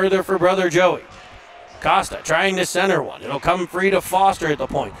twists it further for brother Joey. Costa trying to center one. It'll come free to Foster at the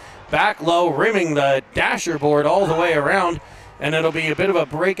point. Back low, rimming the dasher board all the way around, and it'll be a bit of a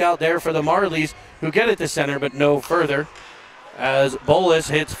breakout there for the Marlies, who get it to center but no further. As Bolus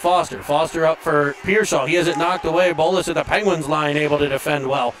hits Foster. Foster up for Pearsall. He has it knocked away. Bolus at the Penguins line, able to defend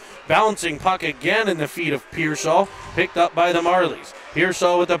well. Bouncing puck again in the feet of Pearsall, picked up by the Marlies.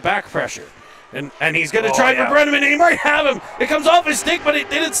 Pearsall with the back pressure. And he's going to try for Brenneman, and he might have him. It comes off his stick, but it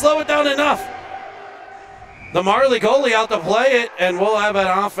didn't slow it down enough. The Marley goalie out to play it, and we'll have an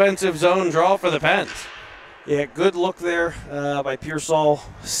offensive zone draw for the Pens. Yeah, good look there by Pearsall.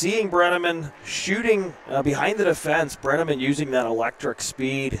 Seeing Brenneman shooting behind the defense. Brenneman using that electric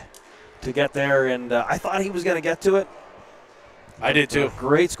speed to get there, and I thought he was going to get to it. I did too.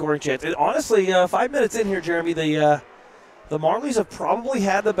 Great scoring chance. And honestly, 5 minutes in here, Jeremy, the Marlies have probably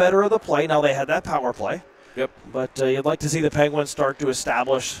had the better of the play. Now they had that power play. Yep. But you'd like to see the Penguins start to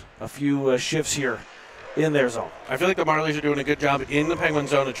establish a few shifts here in their zone. I feel like the Marlies are doing a good job in the Penguin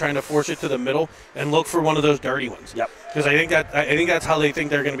zone of trying to force it to the middle and look for one of those dirty ones. Yep. Because I think that's how they think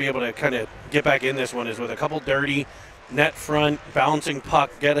they're going to be able to kind of get back in this one, is with a couple dirty net front, bouncing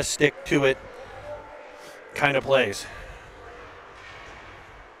puck, get a stick to it kind of plays.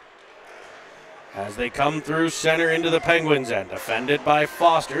 As they come through center into the Penguins end, defended by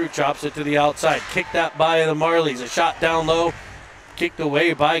Foster, who chops it to the outside. Kicked that by the Marlies. A shot down low, kicked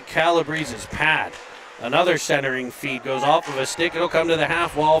away by Calabrese's pad. Another centering feed goes off of a stick. It'll come to the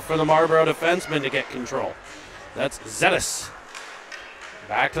half wall for the Marlboro defenseman to get control. That's Zetis.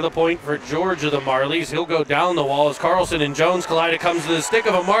 Back to the point for George of the Marlies. He'll go down the wall as Carlson and Jones collide. It comes to the stick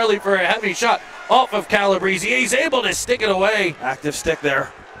of a Marley for a heavy shot off of Calabrese. He's able to stick it away. Active stick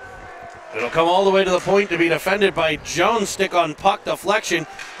there. It'll come all the way to the point to be defended by Jones. Stick on puck deflection,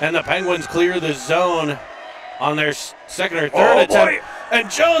 and the Penguins clear the zone on their second or third attempt. Boy. And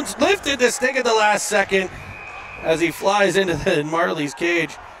Jones lifted the stick at the last second as he flies into the Marlies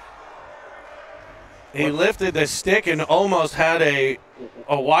cage. He lifted the stick and almost had a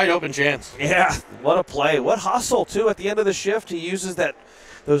wide open chance. Yeah, what a play. What hustle, too, at the end of the shift. He uses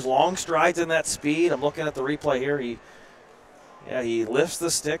those long strides and that speed. I'm looking at the replay here. He lifts the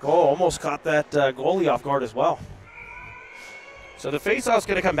stick. Oh, almost caught that goalie off guard as well. So the faceoff's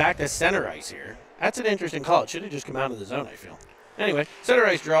going to come back to center ice here. That's an interesting call. It should have just come out of the zone, I feel. Anyway, center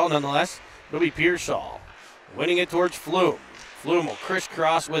ice draw nonetheless. It'll be Pearsall winning it towards Flume. Flume will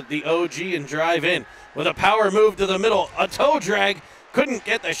crisscross with the OG and drive in with a power move to the middle. A toe drag. Couldn't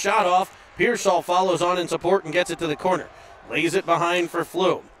get the shot off. Pearsall follows on in support and gets it to the corner. Lays it behind for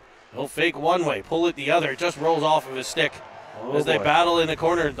Flume. He'll fake one way, pull it the other. It just rolls off of his stick. As they battle in the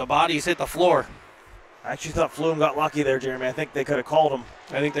corner, the bodies hit the floor. I actually thought Flume got lucky there, Jeremy. I think they could have called him.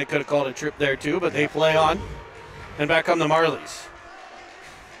 I think they could have called a trip there too, but they play on. And back come the Marlies.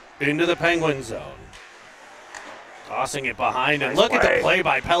 Into the Penguin zone. Tossing it behind, and look at the play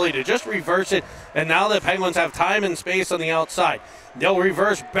by Pelly to just reverse it. And now the Penguins have time and space on the outside. They'll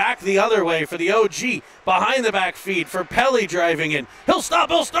reverse back the other way for the OG. Behind the back feed for Pelly driving in. He'll stop,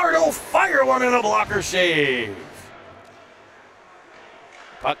 he'll start, he'll fire one in a blocker save.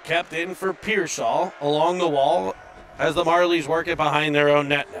 Puck kept in for Pearsall along the wall as the Marlies work it behind their own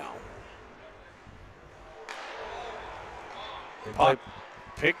net now. Puck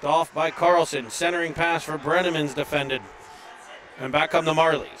picked off by Carlson. Centering pass for Brenneman's defended. And back come the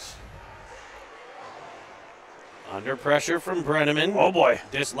Marlies. Under pressure from Brenneman. Oh, boy.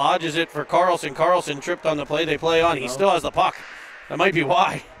 Dislodges it for Carlson. Carlson tripped on the play. They play on. He still has the puck. That might be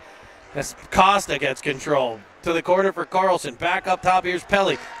why. As Costa gets control. To the corner for Carlson. Back up top. Here's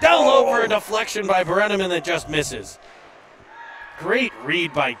Pelly. Down low for a deflection by Brenneman that just misses. Great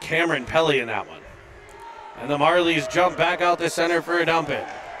read by Cameron Pelly in that one. And the Marlies jump back out the center for a dump in.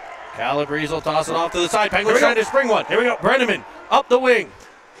 Calabrese will toss it off to the side. Penguins trying to spring one. Here we go. Brenneman up the wing.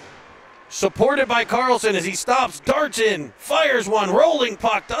 Supported by Carlson as he stops, darts in, fires one, rolling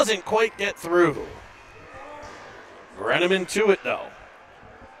puck, doesn't quite get through. Brenneman to it though.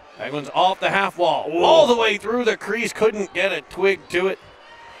 Penguins off the half wall, all the way through the crease, couldn't get a twig to it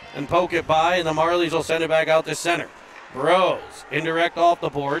and poke it by, and the Marlies will send it back out to center. Bros, indirect off the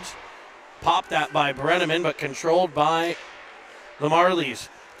boards. Popped that by Brenneman, but controlled by the Marlies.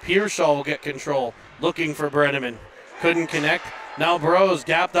 Pearsall will get control, looking for Brenneman. Couldn't connect. Now Bros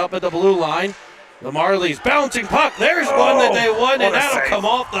gapped up at the blue line. The Marlies bouncing puck. There's one that they won, and that'll come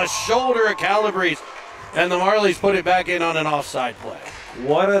off the shoulder of Calabrese. And the Marlies put it back in on an offside play.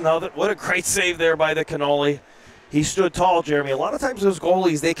 What a great save there by the Cannoli. He stood tall, Jeremy. A lot of times those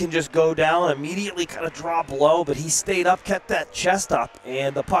goalies, they can just go down, immediately kind of drop low, but he stayed up, kept that chest up,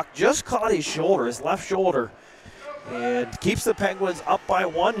 and the puck just caught his shoulder, his left shoulder, and keeps the Penguins up by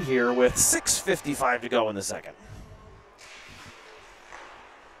one here with 6:55 to go in the second.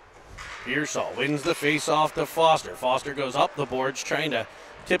 Pearsall wins the face-off to Foster. Foster goes up the boards, trying to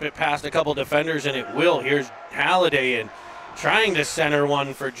tip it past a couple defenders, and it will. Here's Halliday and trying to center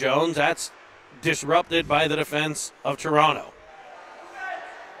one for Jones. That's disrupted by the defense of Toronto.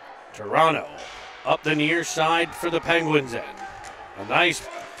 Toronto up the near side for the Penguins end. A nice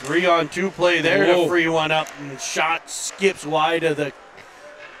 3-on-2 play there to free one up, and shot skips wide of the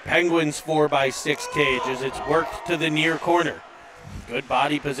Penguins 4x6 cage as it's worked to the near corner. Good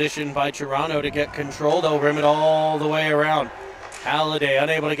body position by Toronto to get control. They'll rim it all the way around. Halliday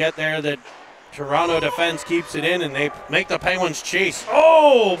unable to get there. The Toronto defense keeps it in, and they make the Penguins chase.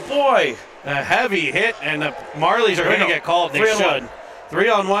 Oh, boy. A heavy hit, and the Marlies are going to get called. They should.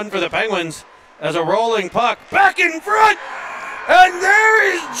 3-on-1 for the Penguins as a rolling puck. Back in front, and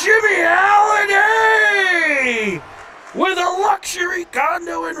there is Jimmy Halliday with a luxury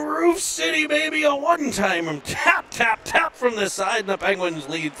condo in Roof City, baby. A one-time tap, tap, tap from the side, and the Penguins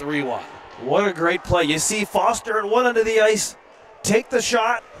lead 3-1. What a great play. You see Foster at one end of the ice take the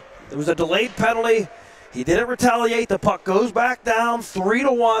shot. There was a delayed penalty. He didn't retaliate. The puck goes back down,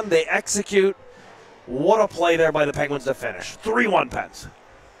 3-1. They execute. What a play there by the Penguins to finish. 3-1 Pens.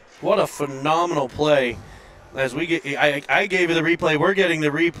 What a phenomenal play. As we get, I gave you the replay. We're getting the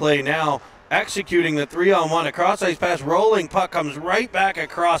replay now. Executing the 3-on-1, a cross-ice pass, rolling puck comes right back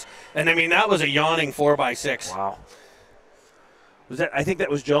across, and I mean that was a yawning 4x6. Wow. Was that? I think that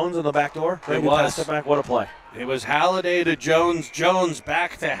was Jones on the back door. It was. Passed it back. What a play! It was Halliday to Jones. Jones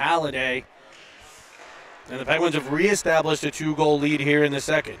back to Halliday, and the Penguins have reestablished a 2-goal lead here in the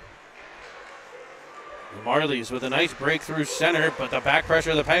second. The Marlies with a nice breakthrough center, but the back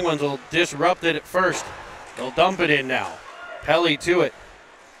pressure of the Penguins will disrupt it at first. They'll dump it in now. Pelly to it.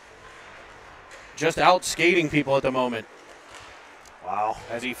 Just out skating people at the moment. Wow.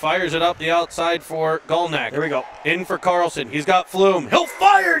 As he fires it up the outside for Golnak. Here we go. In for Carlson. He's got Flume. He'll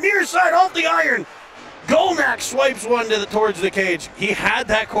fire near side off the iron. Golnak swipes one towards the cage. He had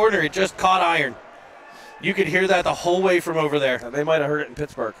that corner. It just caught iron. You could hear that the whole way from over there. They might have heard it in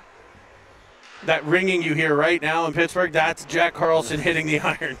Pittsburgh. That ringing you hear right now in Pittsburgh, that's Jack Carlson hitting the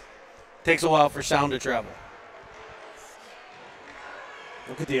iron. Takes a while for sound to travel.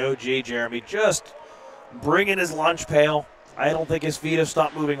 Look at the OG, Jeremy, just bringing his lunch pail. I don't think his feet have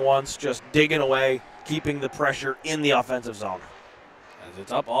stopped moving once, just digging away, keeping the pressure in the offensive zone. As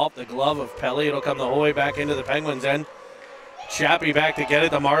it's up off the glove of Pelly, it'll come the whole way back into the Penguins' end. Chappie back to get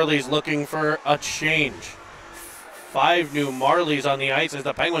it. The Marlies looking for a change. 5 new Marlies on the ice as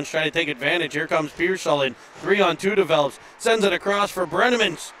the Penguins try to take advantage. Here comes Pearsall in. 3-on-2 develops. Sends it across for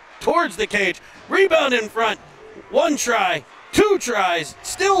Brenneman towards the cage. Rebound in front. 1 try. 2 tries.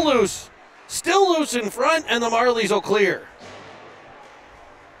 Still loose. Still loose in front, and the Marlies will clear.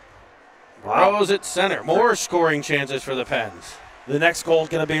 Wow. Rose at center. More scoring chances for the Pens. The next goal is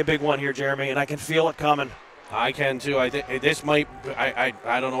going to be a big one here, Jeremy, and I can feel it coming. I can too. I think this might. I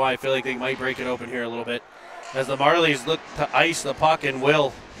don't know why. I feel like they might break it open here a little bit, as the Marlies look to ice the puck and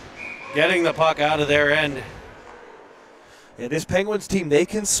will, getting the puck out of their end. Yeah, this Penguins team, they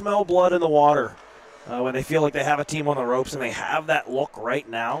can smell blood in the water when they feel like they have a team on the ropes, and they have that look right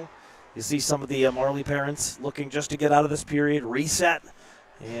now. You see some of the Marley parents looking just to get out of this period, reset,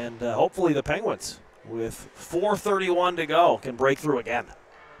 and hopefully the Penguins, with 4:31 to go, can break through again.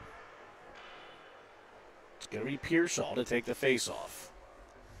 It's going to be Pearsall to take the face-off.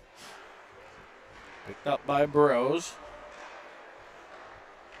 Picked up by Burrows.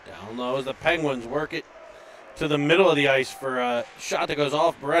 Down low as the Penguins work it to the middle of the ice for a shot that goes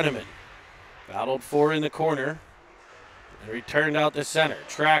off Brenneman. Battled for in the corner. And returned out to center.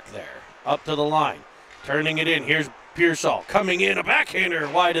 Track there. Up to the line. Turning it in. Here's Pearsall coming in. A backhander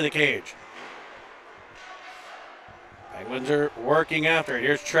wide of the cage. Penguins are working after it.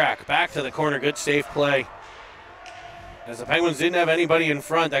 Here's Track. Back to the corner. Good safe play. As the Penguins didn't have anybody in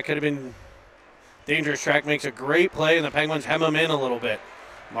front, that could have been dangerous. Track makes a great play, and the Penguins hem him in a little bit.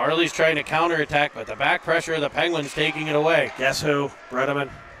 Marley's trying to counterattack, but the back pressure of the Penguins taking it away. Guess who?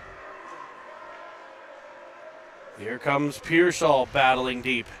 Brenneman. Here comes Pearsall battling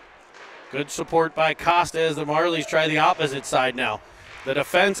deep. Good support by Costa as the Marlies try the opposite side now. The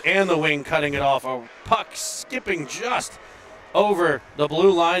defense and the wing cutting it off. A puck skipping just over the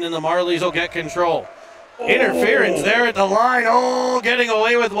blue line, and the Marlies will get control. Interference there at the line. Oh, getting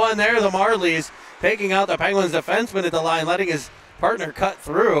away with one there. The Marlies taking out the Penguins defenseman at the line, letting his partner cut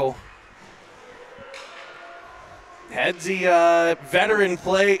through. Headsy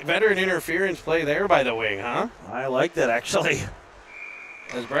veteran interference play there by the wing, huh? I like that, actually.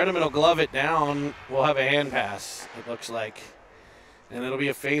 As Brenneman will glove it down, we'll have a hand pass, it looks like. And it'll be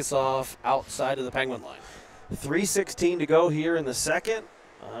a face-off outside of the Penguin line. 3:16 to go here in the second.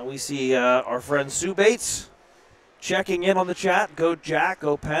 We see our friend Sue Bates checking in on the chat. Go Jack,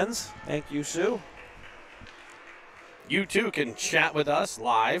 go Pens. Thank you, Sue. You too can chat with us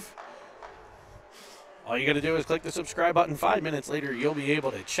live. All you got to do is click the subscribe button. 5 minutes later, you'll be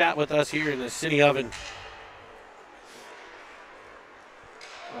able to chat with us here in the City Oven.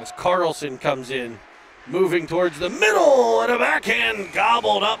 As Carlson comes in, moving towards the middle, and a backhand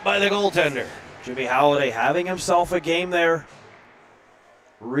gobbled up by the goaltender. Jimmy Halliday having himself a game there.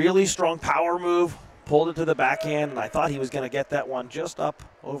 Really strong power move. Pulled it to the backhand, and I thought he was going to get that one just up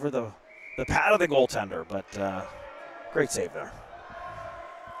over the the pad of the goaltender, but great save there.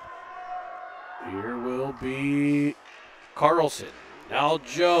 Here will be Carlson. Now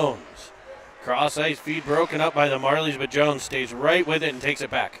Jones. Cross ice feed broken up by the Marlies, but Jones stays right with it and takes it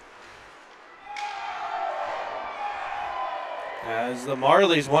back. As the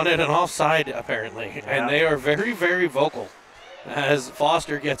Marlies wanted an offside, apparently, and they are very, very vocal as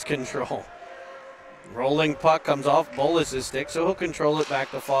Foster gets control. Rolling puck comes off Bolus's stick, so he'll control it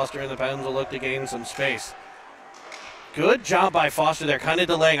back to Foster, and the Pens will look to gain some space. Good job by Foster there, kind of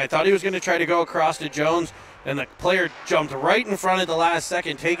delaying. I thought he was going to try to go across to Jones, and the player jumped right in front at the last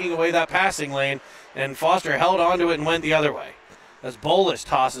second, taking away that passing lane, and Foster held onto it and went the other way as Bolus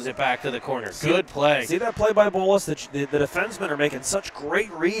tosses it back to the corner. Good play. See that play by Bolus? The defensemen are making such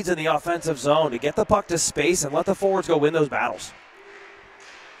great reads in the offensive zone to get the puck to space and let the forwards go win those battles.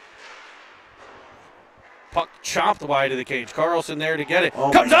 Puck chopped wide of the cage. Carlson there to get it.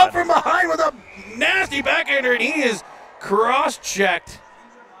 Comes out from behind with a nasty backhander, and he is cross-checked.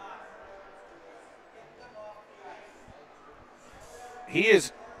 He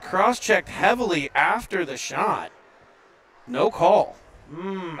is cross-checked heavily after the shot. No call.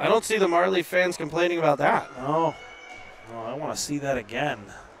 I don't see the Marley fans complaining about that. Oh, I want to see that again.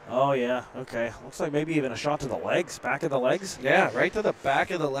 Oh, yeah, okay. Looks like maybe even a shot to the legs, back of the legs. Yeah, right to the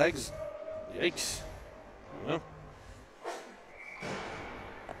back of the legs. Yikes. Well,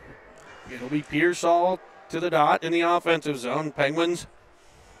 it'll be Pearsall to the dot in the offensive zone. Penguins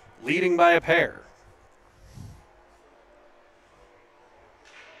leading by a pair.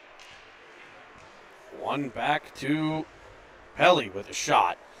 One back to Pelly with a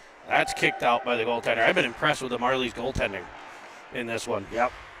shot. That's kicked out by the goaltender. I've been impressed with the Marlies goaltending in this one.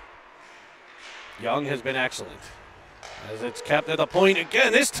 Yep. Young has been excellent. As it's kept at the point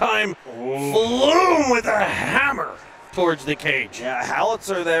again, this time Flume with a hammer towards the cage. Yeah,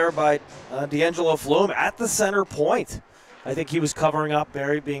 Halitzer there by D'Angelo Flume at the center point. I think he was covering up,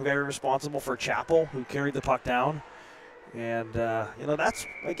 being very responsible for Chappell, who carried the puck down. And, that's,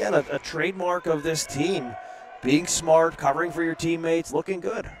 again, a trademark of this team. Being smart, covering for your teammates, looking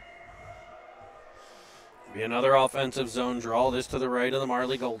good. Be another offensive zone draw. This to the right of the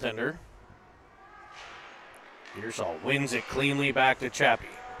Marley goaltender. Pearsall wins it cleanly back to Chappie.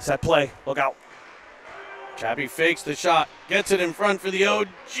 Set play. Look out. Chappie fakes the shot. Gets it in front for the OG.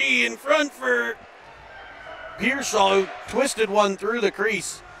 In front for Pearsall, who twisted one through the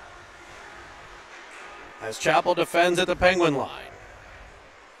crease. As Chappell defends at the Penguin line.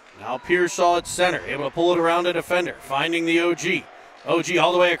 Now Pearsall at center. Able to pull it around a defender. Finding the OG. OG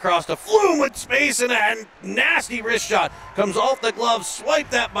all the way across to Flume with space and a nasty wrist shot. Comes off the glove,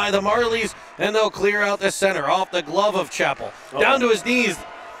 swipe that by the Marlies, and they'll clear out the center off the glove of Chappell. Down to his knees,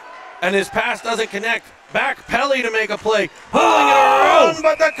 and his pass doesn't connect. Back Pelly to make a play. Pulling it around,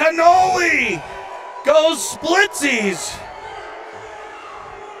 but the cannoli goes splitsies.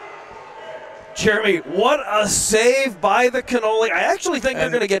 Jeremy, what a save by the cannoli. I actually think they're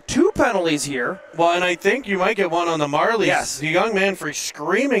going to get 2 penalties here. Well, and I think you might get one on the Marlies. Yes. The young man for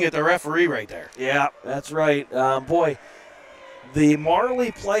screaming at the referee right there. Yeah, that's right. Boy, the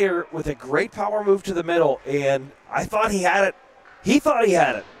Marley player with a great power move to the middle, and I thought he had it. He thought he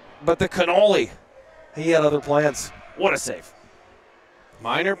had it. But the cannoli, he had other plans. What a save.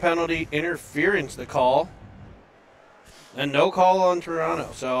 Minor penalty interference, the call. And no call on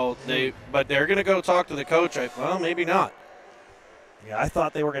Toronto. So but they're going to go talk to the coach. Well, maybe not. Yeah, I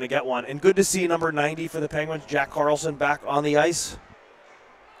thought they were going to get one. And good to see number 90 for the Penguins, Jack Carlson, back on the ice.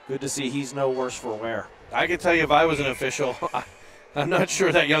 Good to see he's no worse for wear. I can tell you if I was an official, I'm not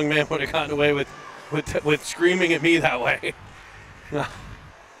sure that young man would have gotten away with screaming at me that way.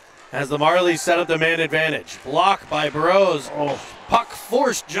 As the Marlies set up the man advantage. Block by Burrows. Puck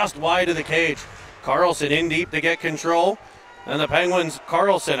forced just wide of the cage. Carlson in deep to get control. And the Penguins,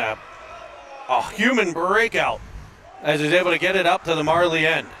 Carlson up. A human breakout as he's able to get it up to the Marley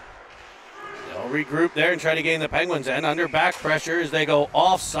end. They'll regroup there and try to gain the Penguins end under back pressure as they go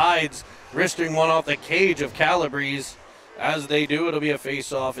off sides, wristing one off the cage of Calabrese. As they do, it'll be a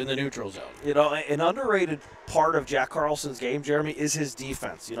face-off in the neutral zone. You know, an underrated part of Jack Carlson's game, Jeremy, is his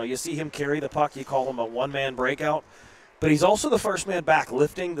defense. You know, you see him carry the puck, you call him a one-man breakout, but he's also the first man back,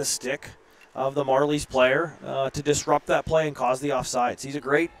 lifting the stick of the Marlies player to disrupt that play and cause the offsides. He's a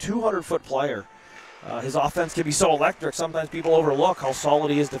great 200-foot player. His offense can be so electric, sometimes people overlook how solid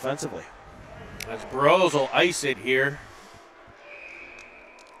he is defensively. As Burrows will ice it here.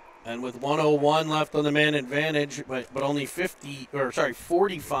 And with 1:01 left on the man advantage, but only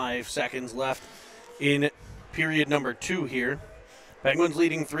 45 seconds left in period number 2 here. Penguins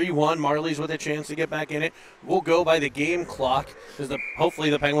leading 3-1. Marlies with a chance to get back in it. We'll go by the game clock as hopefully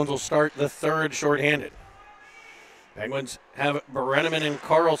the Penguins will start the third shorthanded. Penguins have Brenneman and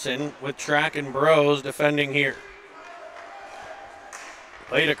Carlson with Track and Bros defending here.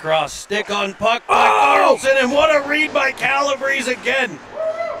 Played across, stick on puck by Carlson, and what a read by Calabrese again.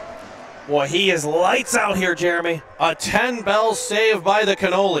 Boy, he is lights out here, Jeremy. A 10-bell save by the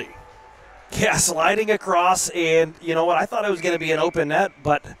Cannoli. Yeah, sliding across, and you know what? I thought it was going to be an open net,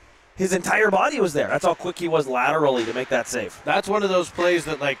 but his entire body was there. That's how quick he was laterally to make that save. That's one of those plays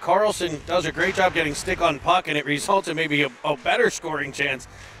that, like, Carlson does a great job getting stick on puck, and it results in maybe a better scoring chance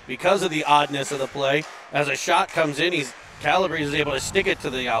because of the oddness of the play. As a shot comes in, Calabrese is able to stick it to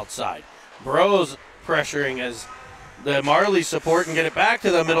the outside. Bros pressuring as the Marlies support and get it back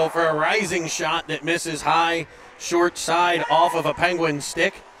to the middle for a rising shot that misses high, short side off of a Penguin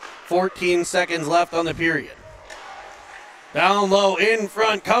stick. 14 seconds left on the period. Down low, in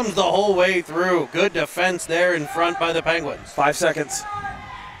front, comes the whole way through. Good defense there in front by the Penguins. 5 seconds.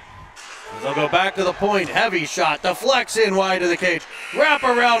 They'll go back to the point. Heavy shot, deflects in wide of the cage. Wrap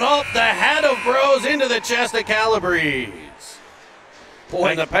around up the head of Bros into the chest of Calabrese.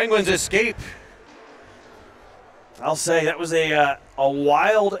 Boy, and the Penguins escape. I'll say that was a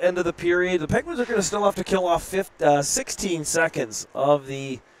wild end of the period. The Penguins are going to still have to kill off 16 seconds of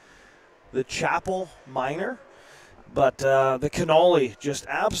the Chapel minor. But the Cannoli just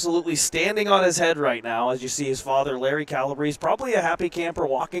absolutely standing on his head right now as you see his father, Larry Calabrese, probably a happy camper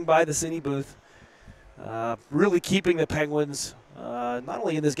walking by the city booth. Really keeping the Penguins not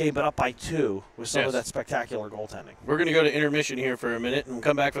only in this game but up by 2 with some of that spectacular goaltending. We're going to go to intermission here for a minute and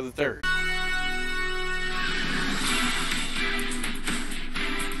come back for the third.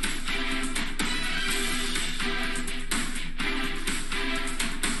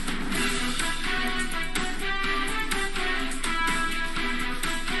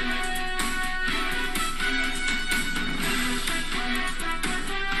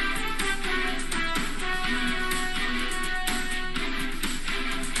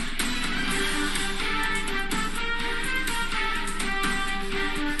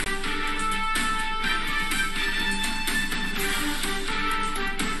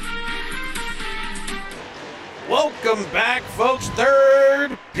 Welcome back, folks.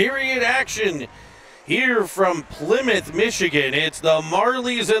 Third period action here from Plymouth, Michigan. It's the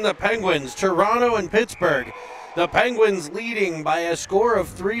Marlies and the Penguins, Toronto and Pittsburgh. The Penguins leading by a score of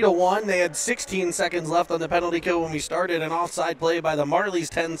 3-1. They had 16 seconds left on the penalty kill when we started. An offside play by the Marlies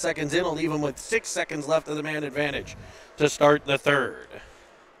 10 seconds in will leave them with 6 seconds left of the man advantage to start the third.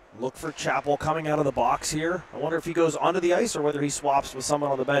 Look for Chapel coming out of the box here. I wonder if he goes onto the ice or whether he swaps with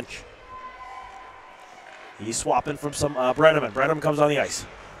someone on the bench. He's swapping from some Brenneman. Brenneman comes on the ice.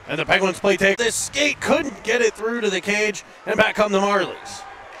 And the Penguins play take. This skate couldn't get it through to the cage, and back come the Marlies.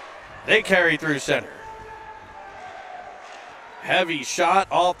 They carry through center. Heavy shot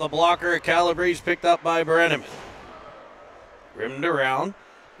off the blocker at Calabrese, picked up by Brenneman. Rimmed around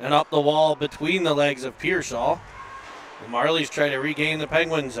and up the wall between the legs of Pearsall. The Marlies try to regain the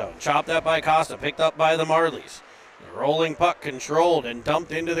Penguin zone. Chopped up by Costa, picked up by the Marlies. The rolling puck controlled and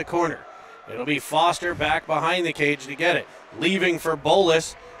dumped into the corner. It'll be Foster back behind the cage to get it. Leaving for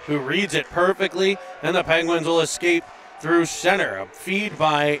Bolus, who reads it perfectly, and the Penguins will escape through center. A feed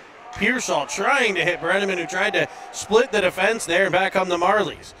by Pearsall trying to hit Brenneman, who tried to split the defense there, and back come the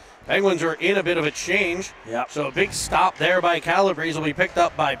Marlies. Penguins are in a bit of a change, so a big stop there by Calabrese will be picked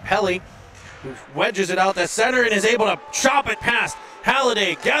up by Pelly, who wedges it out the center and is able to chop it past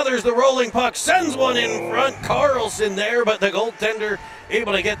Halliday. Gathers the rolling puck, sends one in front. Carlson there, but the goaltender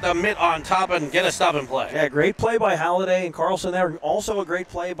able to get the mitt on top and get a stop and play. Yeah, great play by Halliday and Carlson there. Also a great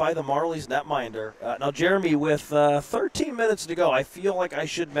play by the Marlies netminder. Now, Jeremy, with 13 minutes to go, I feel like I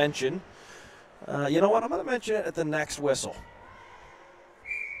should mention, you know what, I'm going to mention it at the next whistle.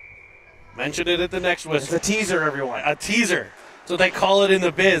 Mention it at the next whistle. It's a teaser, everyone. A teaser. That's what they call it in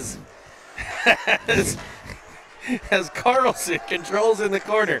the biz. As Carlson controls in the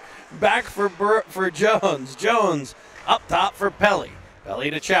corner. Back for Jones. Jones up top for Pelly.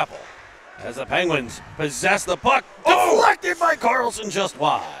 Pelly to Chapel. As the Penguins possess the puck. Deflected by Carlson just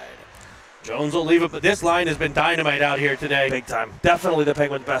wide. Jones will leave it, but this line has been dynamite out here today. Big time. Definitely the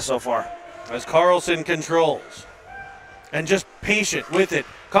Penguins' best so far. As Carlson controls. And just patient with it.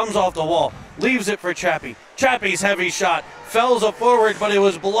 Comes off the wall. Leaves it for Chappie. Chappie's heavy shot. Fells a forward, but it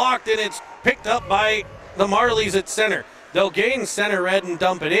was blocked, and it's picked up by the Marlies at center. They'll gain center red and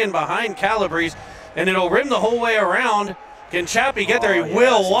dump it in behind Calabrese, and it'll rim the whole way around. Can Chappie get there? He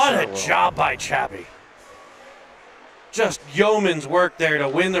will. What a job by Chappie. Just yeoman's work there to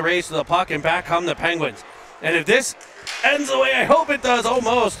win the race to the puck, and back come the Penguins. And if this ends the way I hope it does,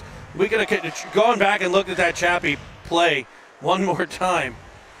 almost, we could have gone back and looked at that Chappie play one more time.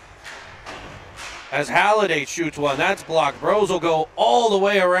 As Halliday shoots one, that's blocked. Bros will go all the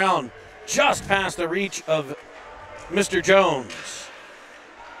way around, just past the reach of Mr. Jones.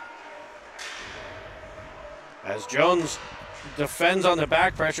 As Jones defends on the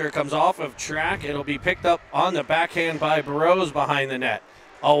back pressure, comes off of track. It'll be picked up on the backhand by Bros behind the net.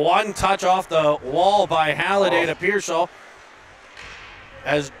 A one touch off the wall by Halliday to Pearsall.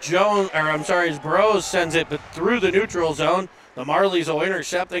 As Bros sends it through the neutral zone. The Marlies will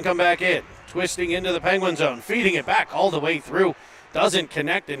intercept and come back in. Twisting into the Penguin zone, feeding it back all the way through. Doesn't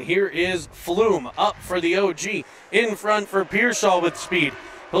connect, and here is Flume up for the OG. In front for Pearsall with speed.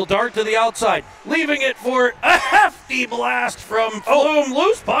 He'll dart to the outside, leaving it for a hefty blast from Flume.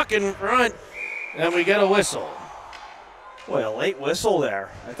 Loose puck in front, and we get a whistle. Well, late whistle there.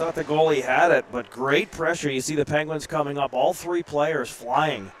 I thought the goalie had it, but great pressure. You see the Penguins coming up, all three players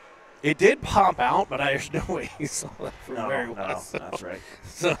flying. It did pop out, but there's no way he saw that from very well. No, that's right.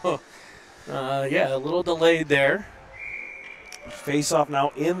 So, yeah, a little delayed there. Face-off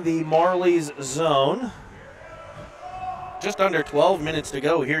now in the Marlies zone. Just under 12 minutes to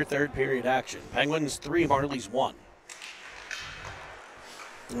go here, third period action. Penguins 3, Marlies 1.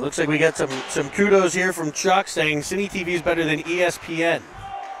 It looks like we get some kudos here from Chuck saying Cine TV is better than ESPN.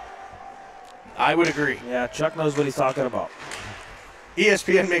 I would agree. Yeah, Chuck knows what he's talking about.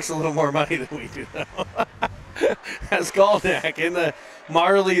 ESPN makes a little more money than we do now. As Galnak in the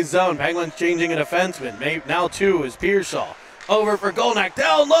Marlies zone. Penguins changing a defenseman. Now 2 is Pearsall. Over for Golnak,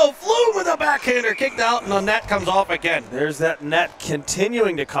 down low, Flume with a backhander, kicked out, and the net comes off again. There's that net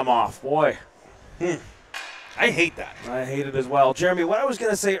continuing to come off. Boy. I hate that. I hate it as well. Jeremy, what I was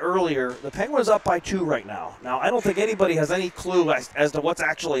going to say earlier, the Penguins up by 2 right now. Now, I don't think anybody has any clue as to what's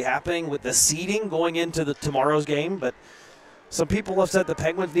actually happening with the seeding going into tomorrow's game, but some people have said the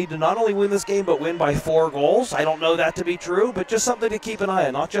Penguins need to not only win this game, but win by 4 goals. I don't know that to be true, but just something to keep an eye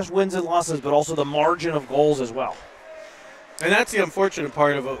on. Not just wins and losses, but also the margin of goals as well. And that's the unfortunate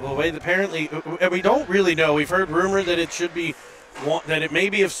part of the way that apparently, and we don't really know. We've heard rumor that it should be, that it may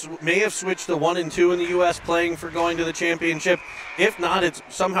have switched to 1 and 2 in the U.S. playing for going to the championship. If not, it's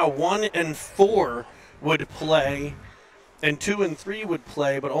somehow 1 and 4 would play, and 2 and 3 would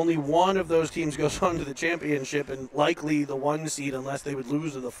play, but only one of those teams goes on to the championship, and likely the 1 seed, unless they would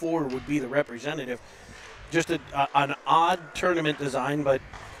lose to the 4, would be the representative. Just an odd tournament design, but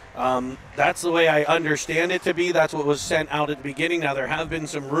that's the way I understand it to be. That's what was sent out at the beginning. Now, there have been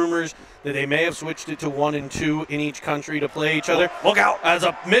some rumors that they may have switched it to 1 and 2 in each country to play each other. Look out. As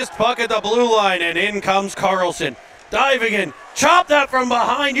a missed puck at the blue line, and in comes Carlson. Diving in. Chop that from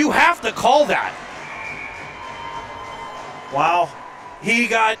behind. You have to call that. Wow. He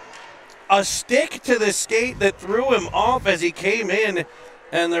got a stick to the skate that threw him off as he came in,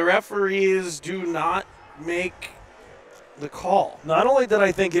 and the referees do not make the call. Not only did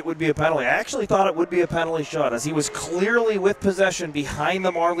I think it would be a penalty, I actually thought it would be a penalty shot, as he was clearly with possession behind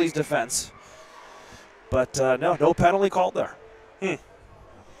the Marlies defense. But no penalty called there.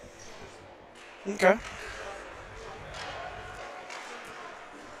 Okay.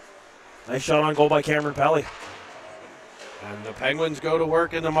 Nice shot on goal by Cameron Pelly. And the Penguins go to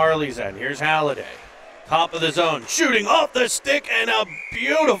work in the Marlies end. Here's Halliday. Top of the zone. Shooting off the stick, and a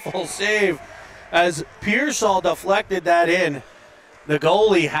beautiful save as Pearsall deflected that in. The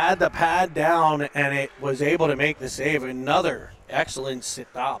goalie had the pad down, and it was able to make the save. Another excellent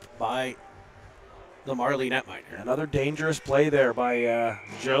stop by the Marley netminder. Another dangerous play there by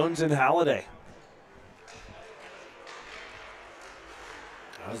Jones and Halliday.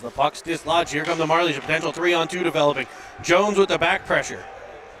 As the puck's dislodged, here come the Marlies. A potential 3-on-2 developing. Jones with the back pressure.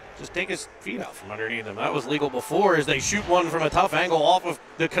 Just take his feet out from underneath him. That was legal before, as they shoot one from a tough angle off of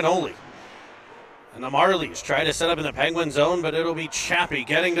the cannoli. And the Marlies try to set up in the Penguin zone, but it'll be Chappie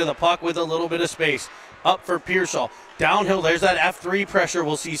getting to the puck with a little bit of space. Up for Pearsall. Downhill, there's that F3 pressure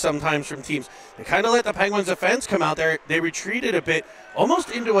we'll see sometimes from teams. They kind of let the Penguins' defense come out there. They retreated a bit,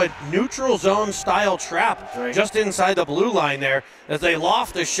 almost into a neutral zone style trap, just inside the blue line there, as they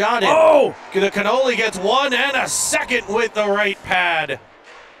loft the shot in. Oh! The cannoli gets 1 and a second with the right pad.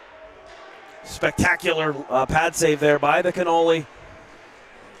 Spectacular pad save there by the cannoli.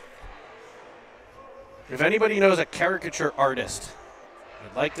 If anybody knows a caricature artist,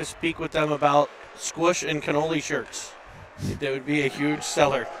 I'd like to speak with them about squish and cannoli shirts. That would be a huge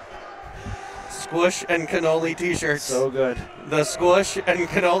seller. Squish and cannoli t-shirts. So good. The squish and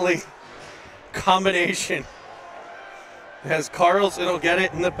cannoli combination. As Carlson will get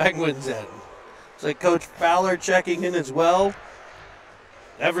it in the Penguins end. It's like Coach Fowler checking in as well.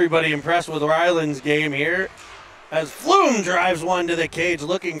 Everybody impressed with Ryland's game here as Flume drives one to the cage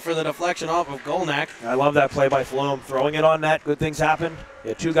looking for the deflection off of Golnack. I love that play by Flume. Throwing it on net, good things happen.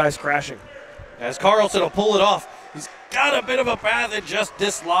 Yeah, 2 guys crashing. As Carlson will pull it off. He's got a bit of a path and just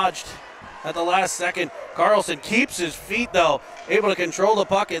dislodged at the last second. Carlson keeps his feet, though, able to control the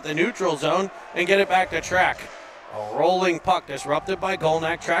puck at the neutral zone and get it back to Track. A rolling puck disrupted by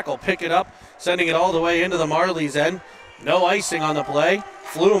Golnack. Track will pick it up, sending it all the way into the Marlies' end. No icing on the play.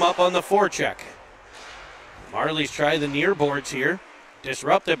 Flume up on the forecheck. Marlies try the near boards here.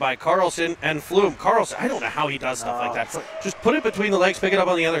 Disrupted by Carlson and Flume. Carlson, I don't know how he does stuff like that. Just put it between the legs, pick it up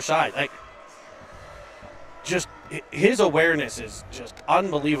on the other side. Just his awareness is just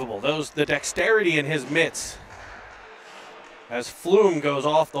unbelievable. The dexterity in his mitts. As Flume goes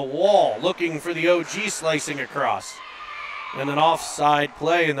off the wall, looking for the OG slicing across. And an offside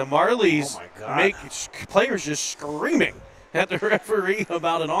play, and the Marlies make players just screaming at the referee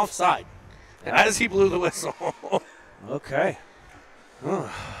about an offside as he blew the whistle. Okay.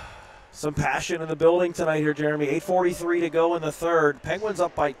 Some passion in the building tonight here, Jeremy. 8:43 to go in the third. Penguins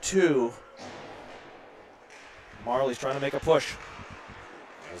up by 2. Marley's trying to make a push.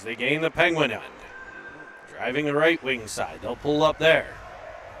 As they gain the Penguin end. Driving the right wing side. They'll pull up there.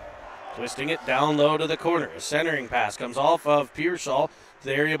 Twisting it down low to the corner. A centering pass comes off of Pearsall to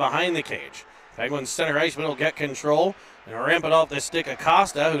the area behind the cage. Penguins center iceman will get control and ramp it off the stick of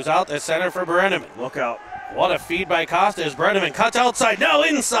Costa, who's out the center for Brenneman. Look out. What a feed by Costa as Brenneman cuts outside. Now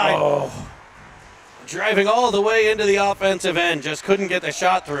inside. Oh. Driving all the way into the offensive end. Just couldn't get the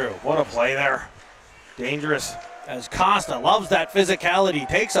shot through. What a play there. Dangerous. As Costa loves that physicality.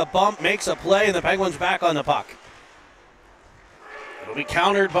 Takes a bump, makes a play, and the Penguins back on the puck. It'll be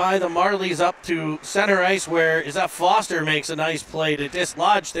countered by the Marlies up to center ice where Foster makes a nice play to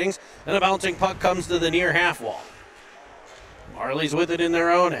dislodge things, and a bouncing puck comes to the near half wall. Marlies with it in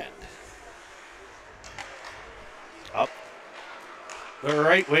their own end. Up the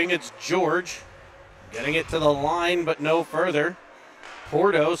right wing, it's George. Getting it to the line, but no further.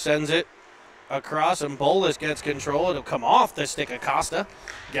 Porto sends it across, and Bolus gets control. It'll come off the stick of Costa.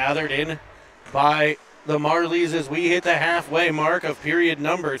 Gathered in by the Marlies as we hit the halfway mark of period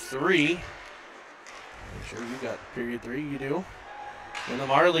number 3. I'm sure you got period 3, you do. And the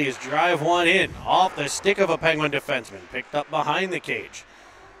Marlies drive one in off the stick of a Penguin defenseman. Picked up behind the cage.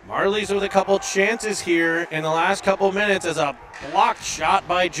 Marlies with a couple chances here in the last couple minutes as a blocked shot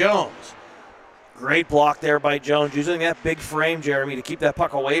by Jones. Great block there by Jones, using that big frame, Jeremy, to keep that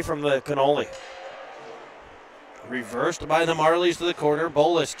puck away from the cannoli. Reversed by the Marlies to the corner.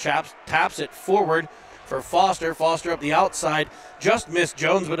 Bolus taps it forward for Foster. Foster up the outside. Just missed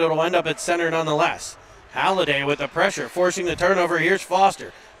Jones, but it'll end up at center nonetheless. Halliday with the pressure, forcing the turnover. Here's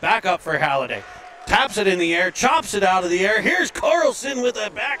Foster. Back up for Halliday. Taps it in the air, chops it out of the air. Here's Carlson with a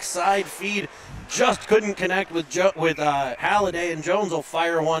backside feed. Just couldn't connect with Halliday, and Jones will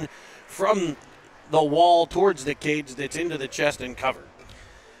fire one from the wall towards the cage that's into the chest and covered.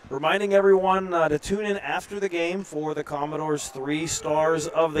 Reminding everyone to tune in after the game for the Commodores' 3 stars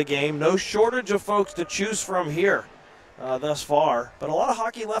of the game. No shortage of folks to choose from here thus far, but a lot of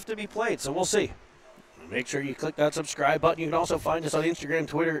hockey left to be played, so we'll see. Make sure you click that subscribe button. You can also find us on Instagram,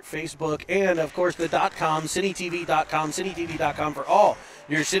 Twitter, Facebook, and, of course, the .com, citytv.com, citytv.com for all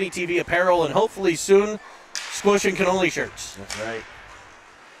your City TV apparel, and hopefully soon, Squish and Cannoli shirts. That's right.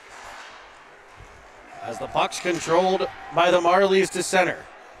 As the puck's controlled by the Marlies to center.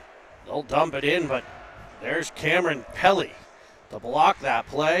 They'll dump it in, but there's Cameron Pelly to block that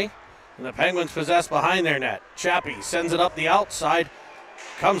play. And the Penguins possess behind their net. Chappie sends it up the outside.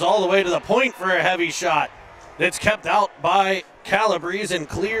 Comes all the way to the point for a heavy shot. That's kept out by Calabrese and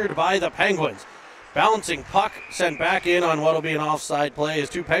cleared by the Penguins. Bouncing puck sent back in on what will be an offside play as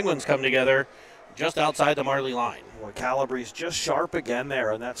 2 Penguins come together just outside the Marley line. Well, Calabrese just sharp again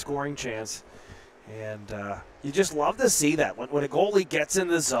there on that scoring chance. And you just love to see that. When a goalie gets in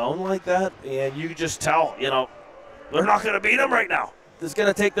the zone like that, and you just tell, they're not going to beat him right now. This is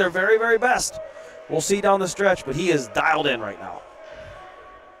going to take their very, very best. We'll see down the stretch, but he is dialed in right now.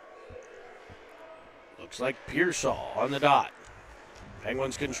 Looks like Pearsall on the dot.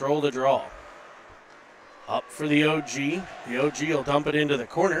 Penguins control the draw. Up for the OG. The OG will dump it into the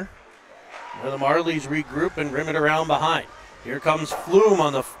corner, where the Marlies regroup and rim it around behind. Here comes Flume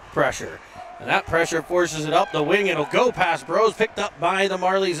on the pressure. And that pressure forces it up the wing. It'll go past Bros, picked up by the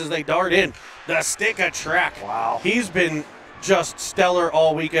Marlies as they dart in. The stick of Track. Wow. He's been just stellar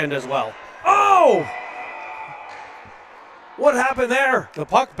all weekend as well. Oh! What happened there? The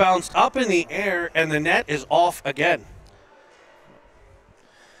puck bounced up in the air, and the net is off again.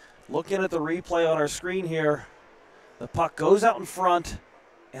 Looking at the replay on our screen here, the puck goes out in front,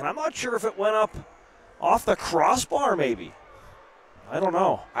 and I'm not sure if it went up off the crossbar maybe. I don't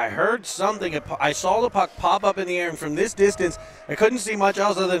know. I heard something. I saw the puck pop up in the air, and from this distance, I couldn't see much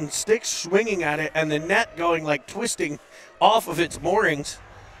else other than sticks swinging at it and the net going like twisting off of its moorings.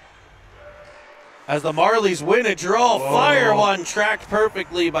 As the Marlies win a draw, fire one tracked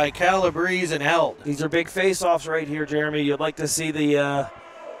perfectly by Calabrese and held. These are big face-offs right here, Jeremy. You'd like to see the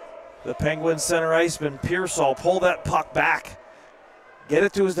Penguins center iceman, Pearsall, pull that puck back, get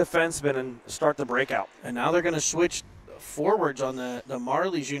it to his defenseman, and start the breakout. And now they're going to switch forwards on the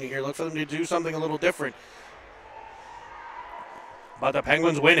Marlies unit here. Look for them to do something a little different. But the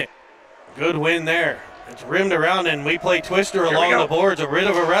Penguins win it. Good win there. It's rimmed around, and we play Twister along the boards. A bit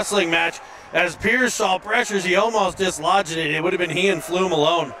of a wrestling match. As Pearsall pressures, he almost dislodged it. It would have been he and Flume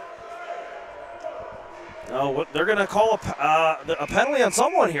alone. Oh, they're going to call a penalty on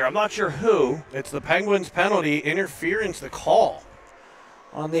someone here. I'm not sure who. It's the Penguins penalty, interference, the call.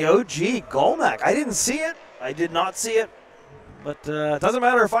 On the OG, Golnack. I didn't see it. I did not see it. But it doesn't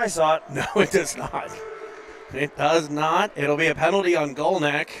matter if I saw it. No, it does not. It does not. It'll be a penalty on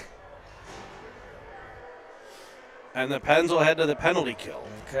Golnack. And the Pens will head to the penalty kill.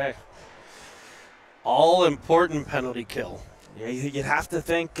 Okay. All-important penalty kill. Yeah, you'd have to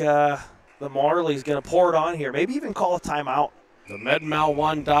think the Marlies going to pour it on here. Maybe even call a timeout. The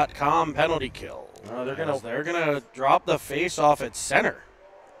medmal1.com penalty kill. They're gonna drop the face-off at center.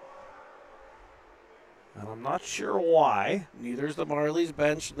 And I'm not sure why. Neither's the Marlies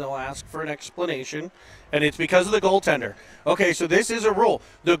bench. They'll ask for an explanation. And it's because of the goaltender. Okay, so this is a rule.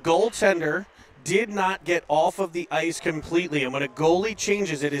 The goaltender did not get off of the ice completely. And when a goalie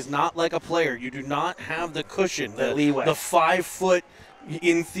changes, it is not like a player. You do not have the cushion, the leeway. The 5 foot,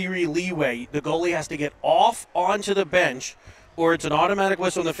 in theory, leeway. The goalie has to get off onto the bench, or it's an automatic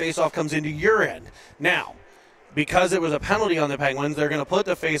whistle when the faceoff comes into your end. Now, because it was a penalty on the Penguins, they're going to put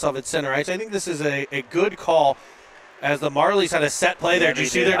the faceoff at center ice. I think this is a good call, as the Marlies had a set play there. Did you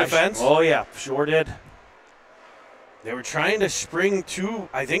see their defense? Oh, yeah, sure did. They were trying to spring two,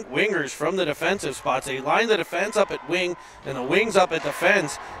 I think, wingers from the defensive spots. They lined the defense up at wing and the wings up at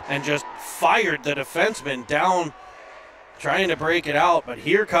defense and just fired the defenseman down, trying to break it out. But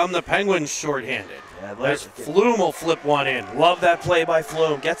here come the Penguins shorthanded. Yeah, Flume will flip one in. Love that play by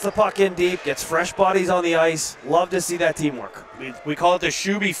Flume. Gets the puck in deep, gets fresh bodies on the ice. Love to see that teamwork. We call it the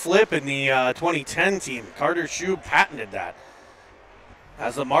Shuby flip in the 2010 team. Carter Shube patented that.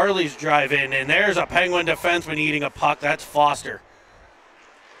 As the Marlies drive in, and there's a Penguin defenseman eating a puck. That's Foster.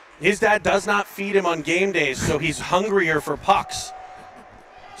 His dad does not feed him on game days, so he's hungrier for pucks.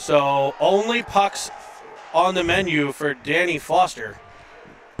 So only pucks on the menu for Danny Foster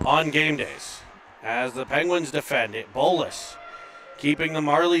on game days. As the Penguins defend it, Bolus keeping the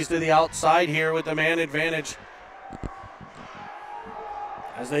Marlies to the outside here with the man advantage.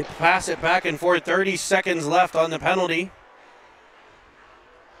 As they pass it back and forth, 30 seconds left on the penalty.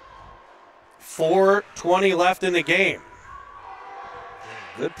 4:20 left in the game.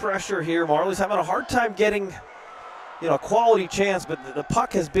 Good pressure here. Marlies having a hard time getting, a quality chance, but the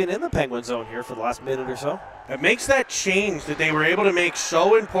puck has been in the Penguin zone here for the last minute or so. It makes that change that they were able to make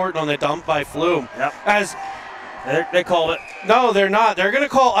so important on the dump by Flume. Yep. As they called it. No, they're not. They're going to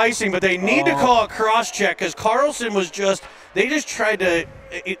call icing, but they need to call a cross-check because Carlson was they just tried to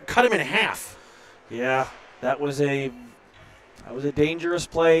cut him in half. Yeah, that was a dangerous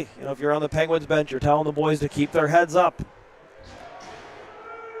play. If you're on the Penguins bench, you're telling the boys to keep their heads up.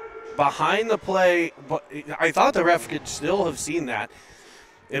 Behind the play, but I thought the ref could still have seen that.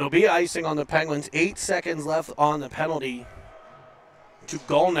 It'll be icing on the Penguins. 8 seconds left on the penalty to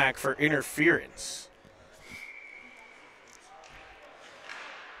Golnack for interference.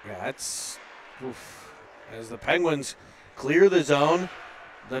 Yeah, that's oof. As the Penguins clear the zone,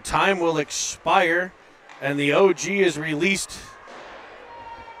 the time will expire, and the OG is released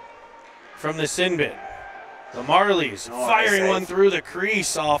from the sin bin. The Marlies firing one through the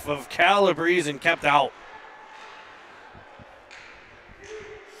crease off of Calabrese and kept out.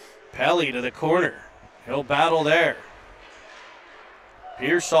 Pelly to the corner. He'll battle there.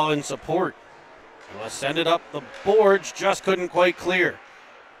 Pearsall in support. He'll send it up the boards, just couldn't quite clear.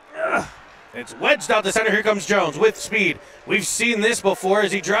 It's wedged out the center. Here comes Jones with speed. We've seen this before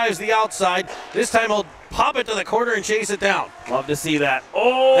as he drives the outside. This time he'll pop it to the corner and chase it down. Love to see that.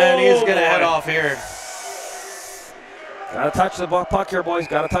 Oh! And he's going to head off here. Got to touch the puck here, boys.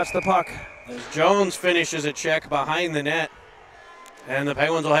 Got to touch the puck. As Jones finishes a check behind the net. And the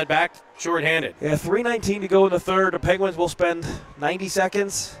Penguins will head back shorthanded. Yeah, 3:19 to go in the third. The Penguins will spend 90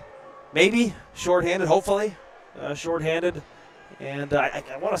 seconds, maybe, shorthanded, hopefully, shorthanded. And I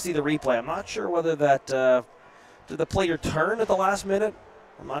want to see the replay. I'm not sure whether that did the player turn at the last minute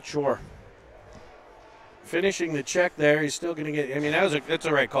I'm not sure. Finishing the check there, he's still going to get. I mean, that's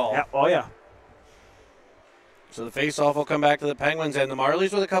a right call. Yeah. Oh yeah. So the face-off will come back to the Penguins, and the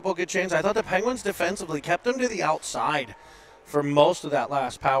Marlies with a couple good chances. I thought the Penguins defensively kept them to the outside for most of that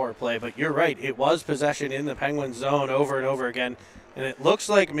last power play, but you're right. It was possession in the Penguins zone over and over again, and it looks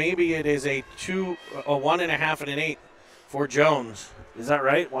like maybe it is a 1.5 and an 8 for Jones. Is that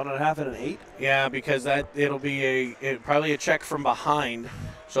right? 1.5 and an 8? Yeah, because it'll be probably a check from behind.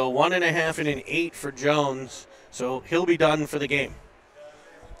 So 1.5 and an 8 for Jones. So he'll be done for the game.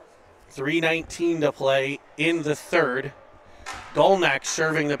 3:19 to play in the third. Golnak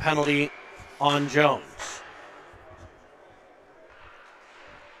serving the penalty on Jones.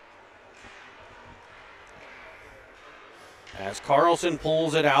 As Carlson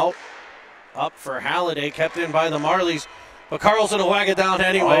pulls it out, up for Halliday, kept in by the Marlies, but Carlson will whack it down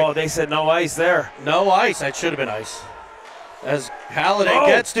anyway. Oh, they said no ice there. No ice. That should have been ice. As Halliday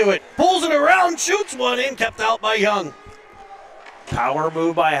gets to it, pulls it around, shoots one in, kept out by Young. Power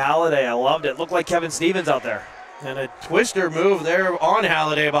move by Halliday. I loved it. Looked like Kevin Stevens out there. And a twister move there on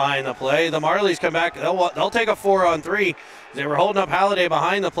Halliday behind the play. The Marlies come back. They'll take a 4-on-3. They were holding up Halliday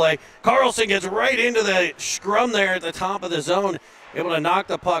behind the play. Carlson gets right into the scrum there at the top of the zone, able to knock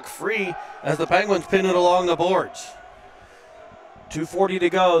the puck free as the Penguins pin it along the boards. 2:40 to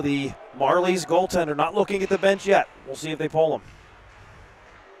go. The Marlies goaltender not looking at the bench yet. We'll see if they pull him.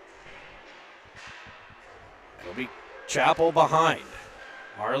 It'll be Chappell behind.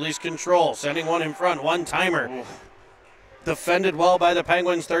 Marlies control, sending one in front, one-timer. Defended well by the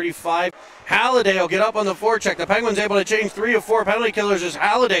Penguins, 35. Halliday will get up on the forecheck. The Penguins able to change 3 of 4 penalty killers as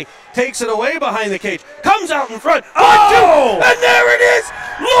Halliday takes it away behind the cage. Comes out in front. Oh! And there it is!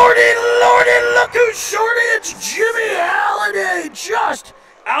 Lordy, look who's shorting. It's Jimmy Halliday just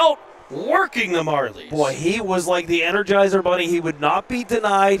outworking the Marlies. Boy, he was like the Energizer Bunny. He would not be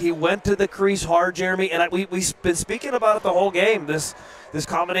denied. He went to the crease hard, Jeremy. And we've been speaking about it the whole game. This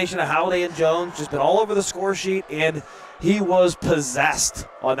combination of Halliday and Jones just been all over the score sheet, and he was possessed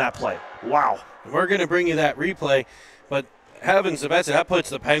on that play. Wow. We're going to bring you that replay, but heavens, Sebastian, that puts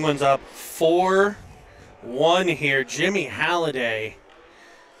the Penguins up 4-1 here. Jimmy Halliday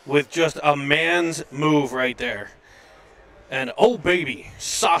with just a man's move right there. And oh baby,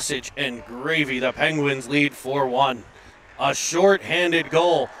 sausage and gravy, the Penguins lead 4-1. A short-handed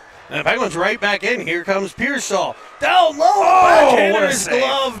goal. And the Penguins right back in. Here comes Pearsall. Down low, backhander is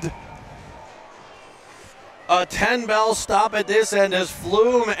gloved. A 10-bell stop at this end as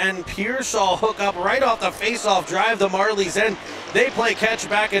Flume and Pearsall hook up right off the face-off drive the Marlies in. They play catch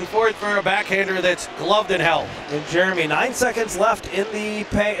back and forth for a backhander that's gloved and held. And Jeremy, 9 seconds left in the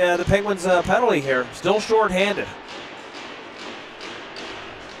Penguins penalty here. Still short-handed.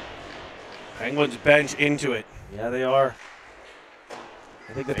 Penguins bench into it. Yeah, they are.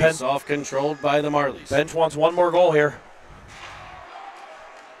 I think the face-off controlled by the Marlies. Bench wants one more goal here.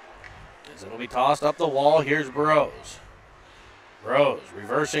 As it'll be tossed up the wall, here's Burrows. Burrows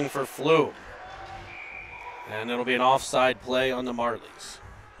reversing for Flume. And it'll be an offside play on the Marlies.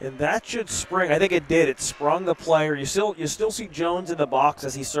 And that should spring. I think it did. It sprung the player. You still see Jones in the box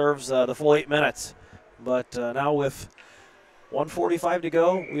as he serves the full 8 minutes. But now with 1:45 to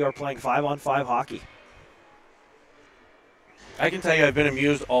go, we are playing 5-on-5 hockey. I can tell you I've been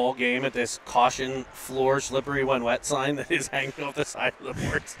amused all game at this caution floor slippery when wet sign that is hanging off the side of the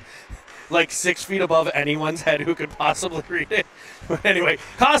boards. Like 6 feet above anyone's head who could possibly read it. But anyway,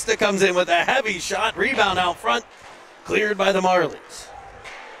 Costa comes in with a heavy shot. Rebound out front. Cleared by the Marlies.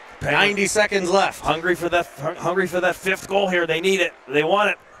 90 seconds left. Hungry for that 5th goal here. They need it. They want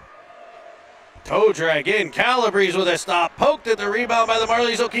it. Toe drag in. Calabrese with a stop. Poked at the rebound by the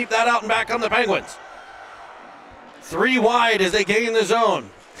Marlies. He'll keep that out and back on the Penguins. 3 wide as they gain the zone.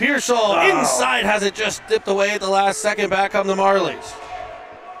 Pearsall inside has it just dipped away at the last second. Back on the Marlies.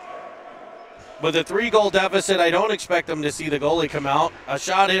 With a 3-goal deficit, I don't expect them to see the goalie come out. A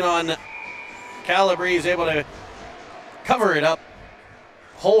shot in on Calabrese, able to cover it up,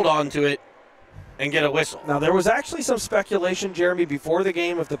 hold on to it, and get a whistle. Now, there was actually some speculation, Jeremy, before the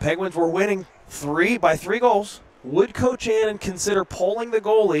game, if the Penguins were winning 3 goals, would Coach Hannan consider pulling the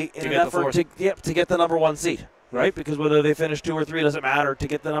goalie in an effort to get the number 1 seed? Right? Because whether they finish 2 or 3 doesn't matter. To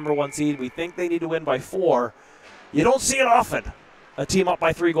get the number 1 seed, we think they need to win by 4. You don't see it often. A team up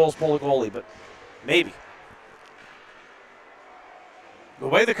by 3 goals pull a goalie, but maybe. The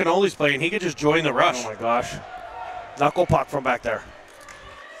way the Cannoli's playing, he could just join the rush. Oh my gosh. Knuckle puck from back there.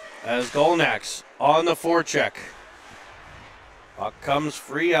 As Golnax on the forecheck. Puck comes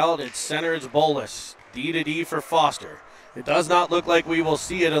free out. It's center. It's Bolus. D to D for Foster. It does not look like we will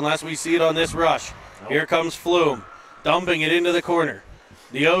see it unless we see it on this rush. Nope. Here comes Flume, dumping it into the corner.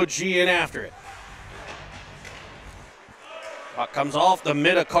 The OG in after it. Puck comes off the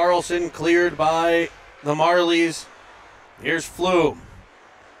mid of Carlson, cleared by the Marlies. Here's Flume.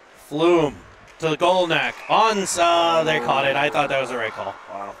 Flume to the goal neck. They caught it. I thought that was the right call.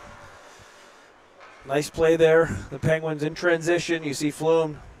 Wow. Nice play there. The Penguins in transition. You see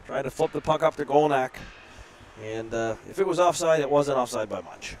Flume trying to flip the puck up to goal neck. And if it was offside, it wasn't offside by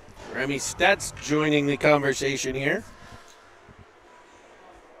much. Remy Stetz joining the conversation here.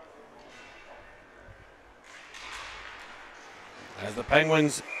 As the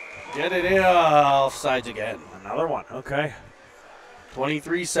Penguins get it in, offsides again. Another one, okay.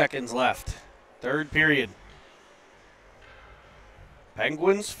 23 seconds left. Third period.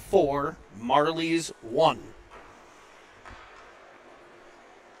 Penguins 4, Marlies 1.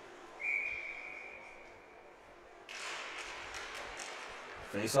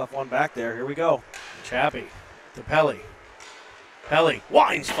 Face off one back there. Here we go. Chappie to Pelly. Pelly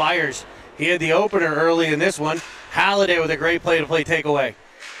winds, fires. He had the opener early in this one. Halliday with a great play-to-play takeaway.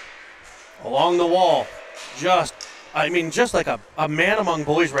 Along the wall. Just like a man among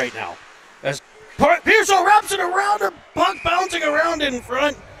boys right now. As Pearson wraps it around, a puck bouncing around in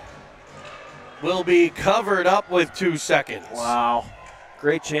front. Will be covered up with 2 seconds. Wow.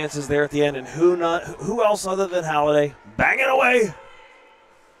 Great chances there at the end. And who else other than Halliday banging away?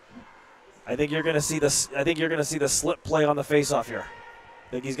 I think you're going to see this. I think you're going to see the slip play on the faceoff here.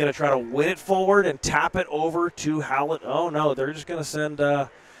 I think he's going to try to win it forward and tap it over to Halliday. Oh no, they're just going to send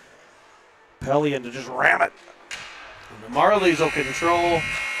Pelly in to just ram it. And the Marlies will control.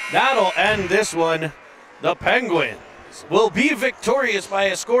 That'll end this one. The Penguins will be victorious by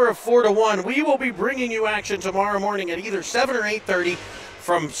a score of 4-1. We will be bringing you action tomorrow morning at either 7 or 8:30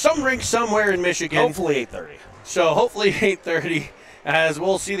 from some rink somewhere in Michigan. Hopefully 8:30. So hopefully 8:30. As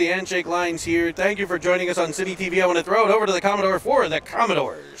we'll see the handshake lines here. Thank you for joining us on City TV. I want to throw it over to the Commodore for the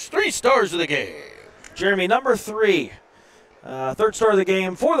Commodores. 3 stars of the game. Jeremy, number 3. Third star of the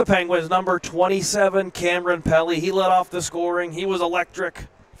game for the Penguins, number 27, Cameron Pelly. He led off the scoring. He was electric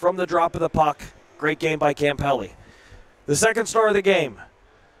from the drop of the puck. Great game by Cam Pelly. The second star of the game,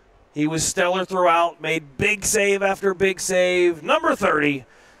 he was stellar throughout, made big save after big save. Number 30,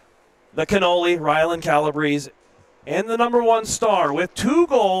 the Cannoli, Rylan Calabrese. And the number 1 star with 2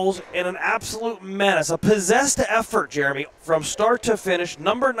 goals and an absolute menace, a possessed effort, Jeremy, from start to finish.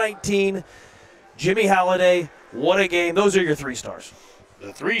 Number 19, Jimmy Halliday. What a game. Those are your 3 stars.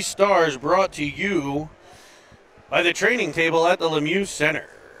 The 3 stars brought to you by the training table at the Lemieux Center.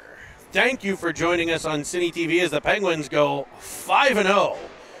 Thank you for joining us on City TV as the Penguins go 5-0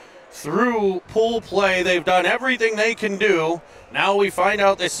 through pool play. They've done everything they can do. Now we find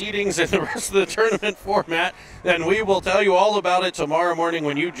out the seedings and the rest of the tournament format, then we will tell you all about it tomorrow morning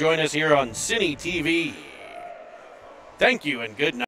when you join us here on Cine TV. Thank you and good night.